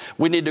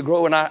 We need to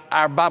grow in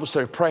our Bible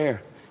study,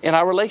 prayer, in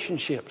our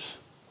relationships.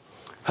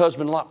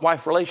 Husband and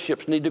wife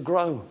relationships need to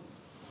grow.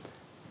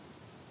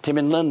 Tim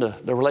and Linda,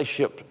 their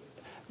relationship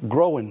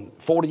growing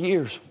 40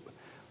 years,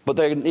 but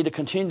they need to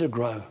continue to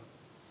grow.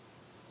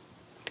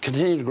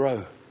 Continue to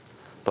grow.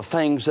 The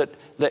things that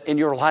in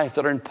your life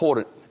that are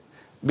important.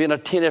 Being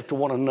attentive to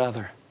one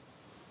another.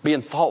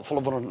 Being thoughtful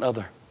of one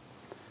another.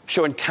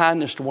 Showing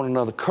kindness to one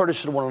another.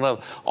 Courtesy to one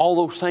another. All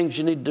those things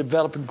you need to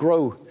develop and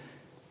grow.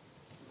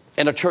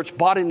 And a church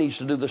body needs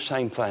to do the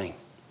same thing.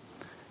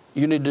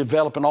 You need to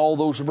develop in all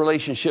those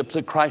relationships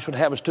that Christ would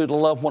have us to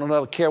love one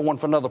another, care one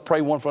for another, pray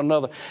one for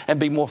another,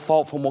 and be more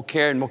thoughtful, more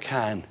caring, more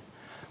kind.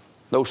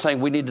 Those things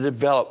we need to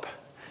develop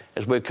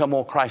as we become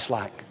more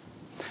Christ-like.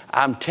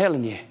 I'm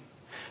telling you,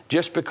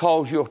 Just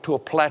because you're to a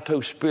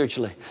plateau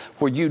spiritually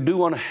where you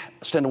do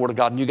understand the Word of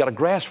God and you got a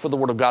grasp for the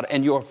Word of God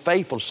and you're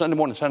faithful Sunday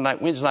morning, Sunday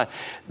night, Wednesday night,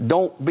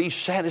 don't be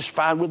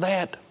satisfied with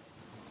that.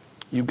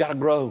 You've got to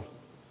grow.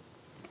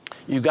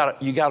 You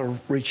got to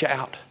reach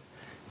out.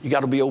 You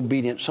got to be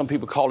obedient. Some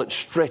people call it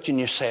stretching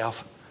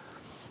yourself.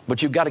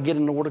 But you've got to get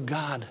in the Word of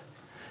God.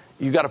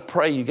 You've got to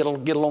pray. You've got to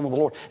get along with the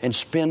Lord and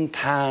spend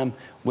time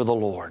with the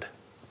Lord.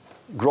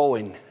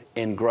 Growing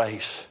in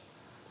grace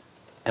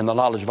and the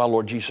knowledge of our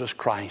Lord Jesus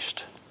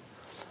Christ.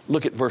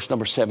 Look at verse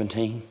number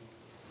 17.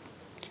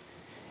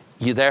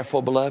 Ye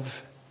therefore, beloved,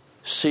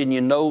 seeing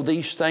you know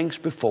these things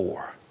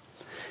before,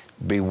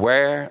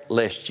 beware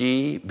lest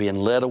ye, being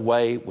led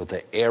away with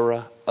the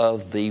error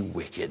of the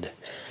wicked,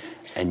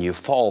 and you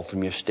fall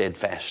from your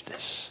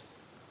steadfastness.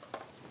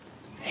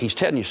 He's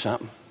telling you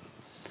something.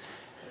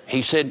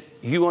 He said,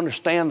 you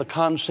understand the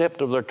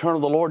concept of the return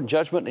of the Lord and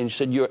judgment, and he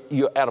said,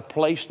 you're at a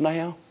place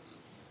now.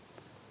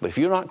 But if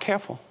you're not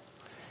careful,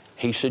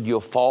 he said, you'll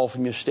fall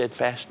from your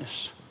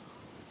steadfastness.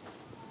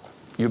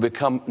 You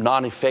become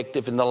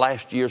non-effective in the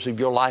last years of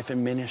your life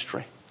in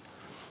ministry.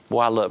 Boy,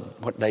 I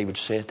love what David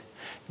said.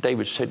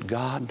 David said,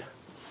 God,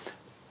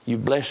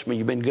 you've blessed me.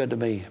 You've been good to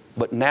me.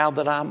 But now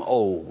that I'm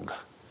old,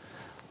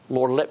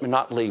 Lord, let me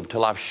not leave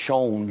till I've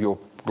shown your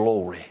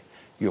glory,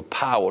 your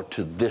power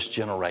to this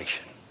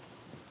generation.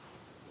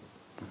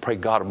 I pray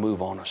God will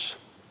move on us.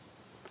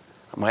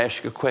 I'm going to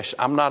ask you a question.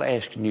 I'm not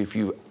asking you if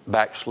you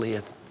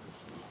backslid.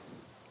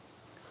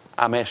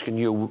 I'm asking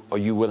you, are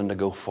you willing to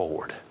go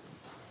forward?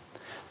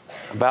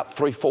 About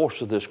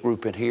 3/4 of this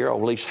group in here, or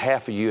at least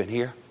half of you in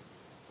here,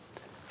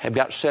 have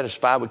got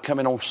satisfied with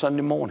coming on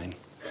Sunday morning.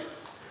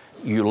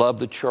 You love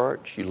the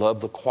church. You love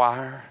the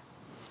choir.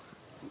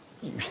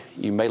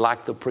 You may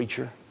like the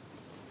preacher.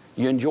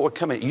 You enjoy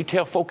coming. You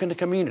tell folk in the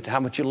community how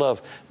much you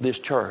love this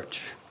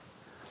church.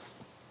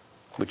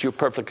 But you're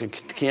perfectly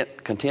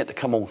content to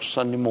come on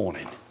Sunday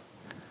morning.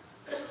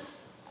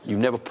 You've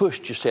never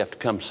pushed yourself to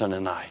come Sunday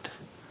night.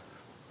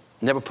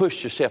 Never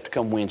pushed yourself to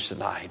come Wednesday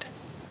night.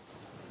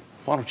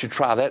 Why don't you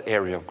try that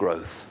area of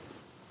growth?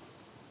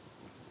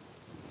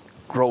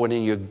 Growing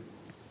in your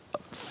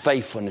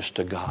faithfulness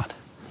to God,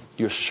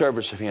 your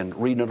service of Him,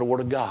 reading the Word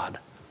of God.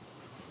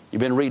 You've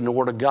been reading the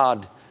Word of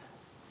God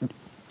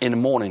in the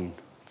morning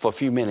for a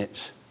few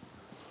minutes.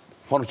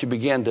 Why don't you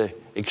begin to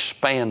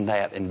expand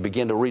that and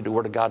begin to read the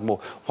Word of God more?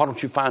 Why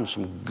don't you find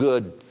some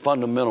good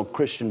fundamental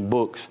Christian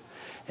books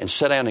and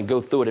sit down and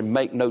go through it and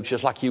make notes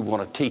just like you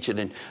want to teach it,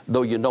 and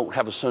though you don't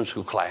have a Sunday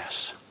school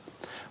class?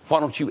 Why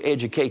don't you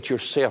educate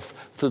yourself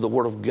through the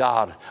Word of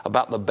God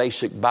about the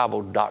basic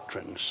Bible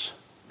doctrines?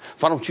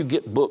 Why don't you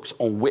get books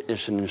on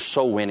witnessing and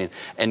soul winning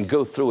and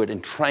go through it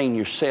and train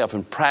yourself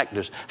and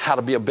practice how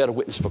to be a better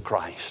witness for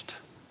Christ?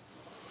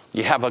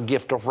 You have a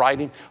gift of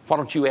writing. Why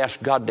don't you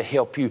ask God to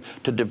help you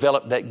to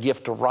develop that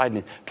gift of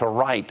writing, to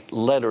write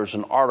letters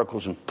and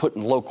articles and put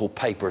in local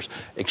papers.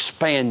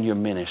 Expand your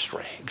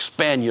ministry.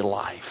 Expand your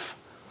life.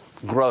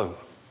 Grow.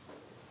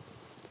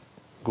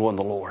 Go in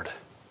the Lord.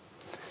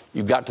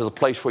 You got to the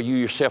place where you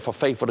yourself are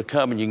faithful to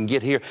come, and you can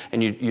get here,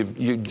 and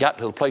you got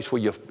to the place where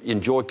you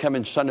enjoy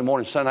coming Sunday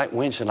morning, Sunday night,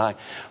 Wednesday night.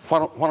 Why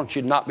don't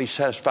you not be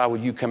satisfied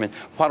with you coming?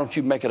 Why don't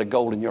you make it a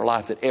goal in your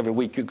life that every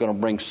week you're going to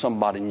bring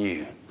somebody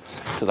new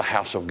to the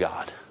house of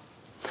God?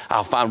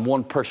 I'll find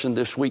one person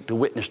this week to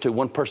witness to,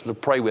 one person to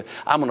pray with.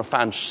 I'm going to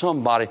find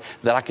somebody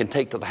that I can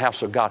take to the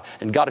house of God.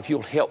 And God, if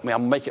you'll help me, I'll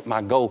make it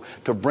my goal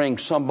to bring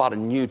somebody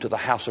new to the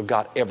house of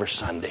God every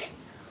Sunday.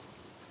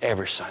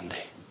 Every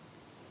Sunday.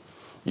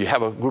 You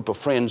have a group of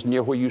friends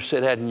near where you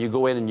sit at, and you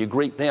go in and you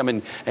greet them,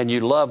 and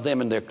you love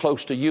them, and they're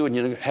close to you, and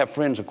you have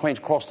friends and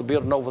acquaintances across the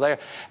building over there,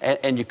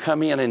 and you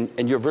come in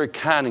and you're very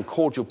kind and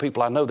cordial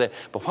people. I know that.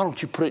 But why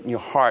don't you put it in your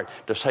heart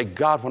to say,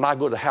 God, when I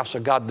go to the house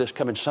of God this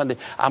coming Sunday,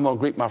 I'm going to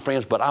greet my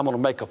friends, but I'm going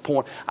to make a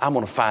point. I'm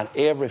going to find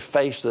every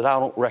face that I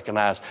don't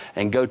recognize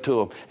and go to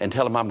them and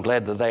tell them I'm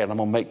glad they're there, and I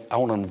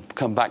want them to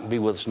come back and be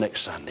with us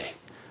next Sunday.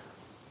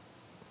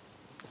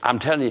 I'm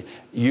telling you,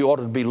 you ought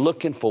to be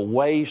looking for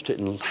ways to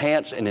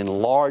enhance and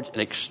enlarge and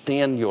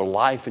extend your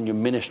life and your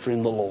ministry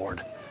in the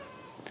Lord.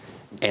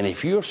 And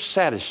if you're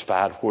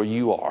satisfied where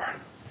you are,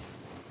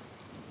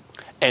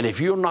 and if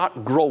you're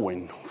not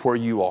growing where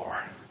you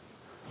are,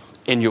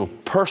 in your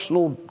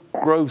personal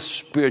growth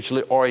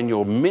spiritually or in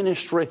your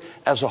ministry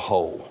as a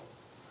whole,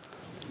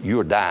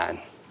 you're dying.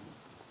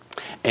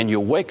 And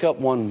you'll wake up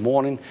one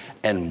morning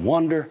and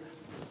wonder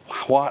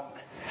what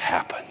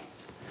happened.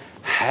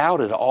 How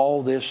did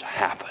all this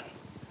happen?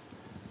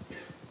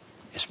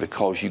 It's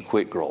because you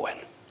quit growing.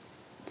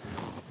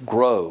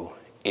 Grow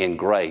in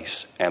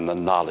grace and the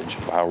knowledge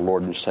of our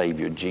Lord and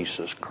Savior,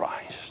 Jesus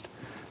Christ.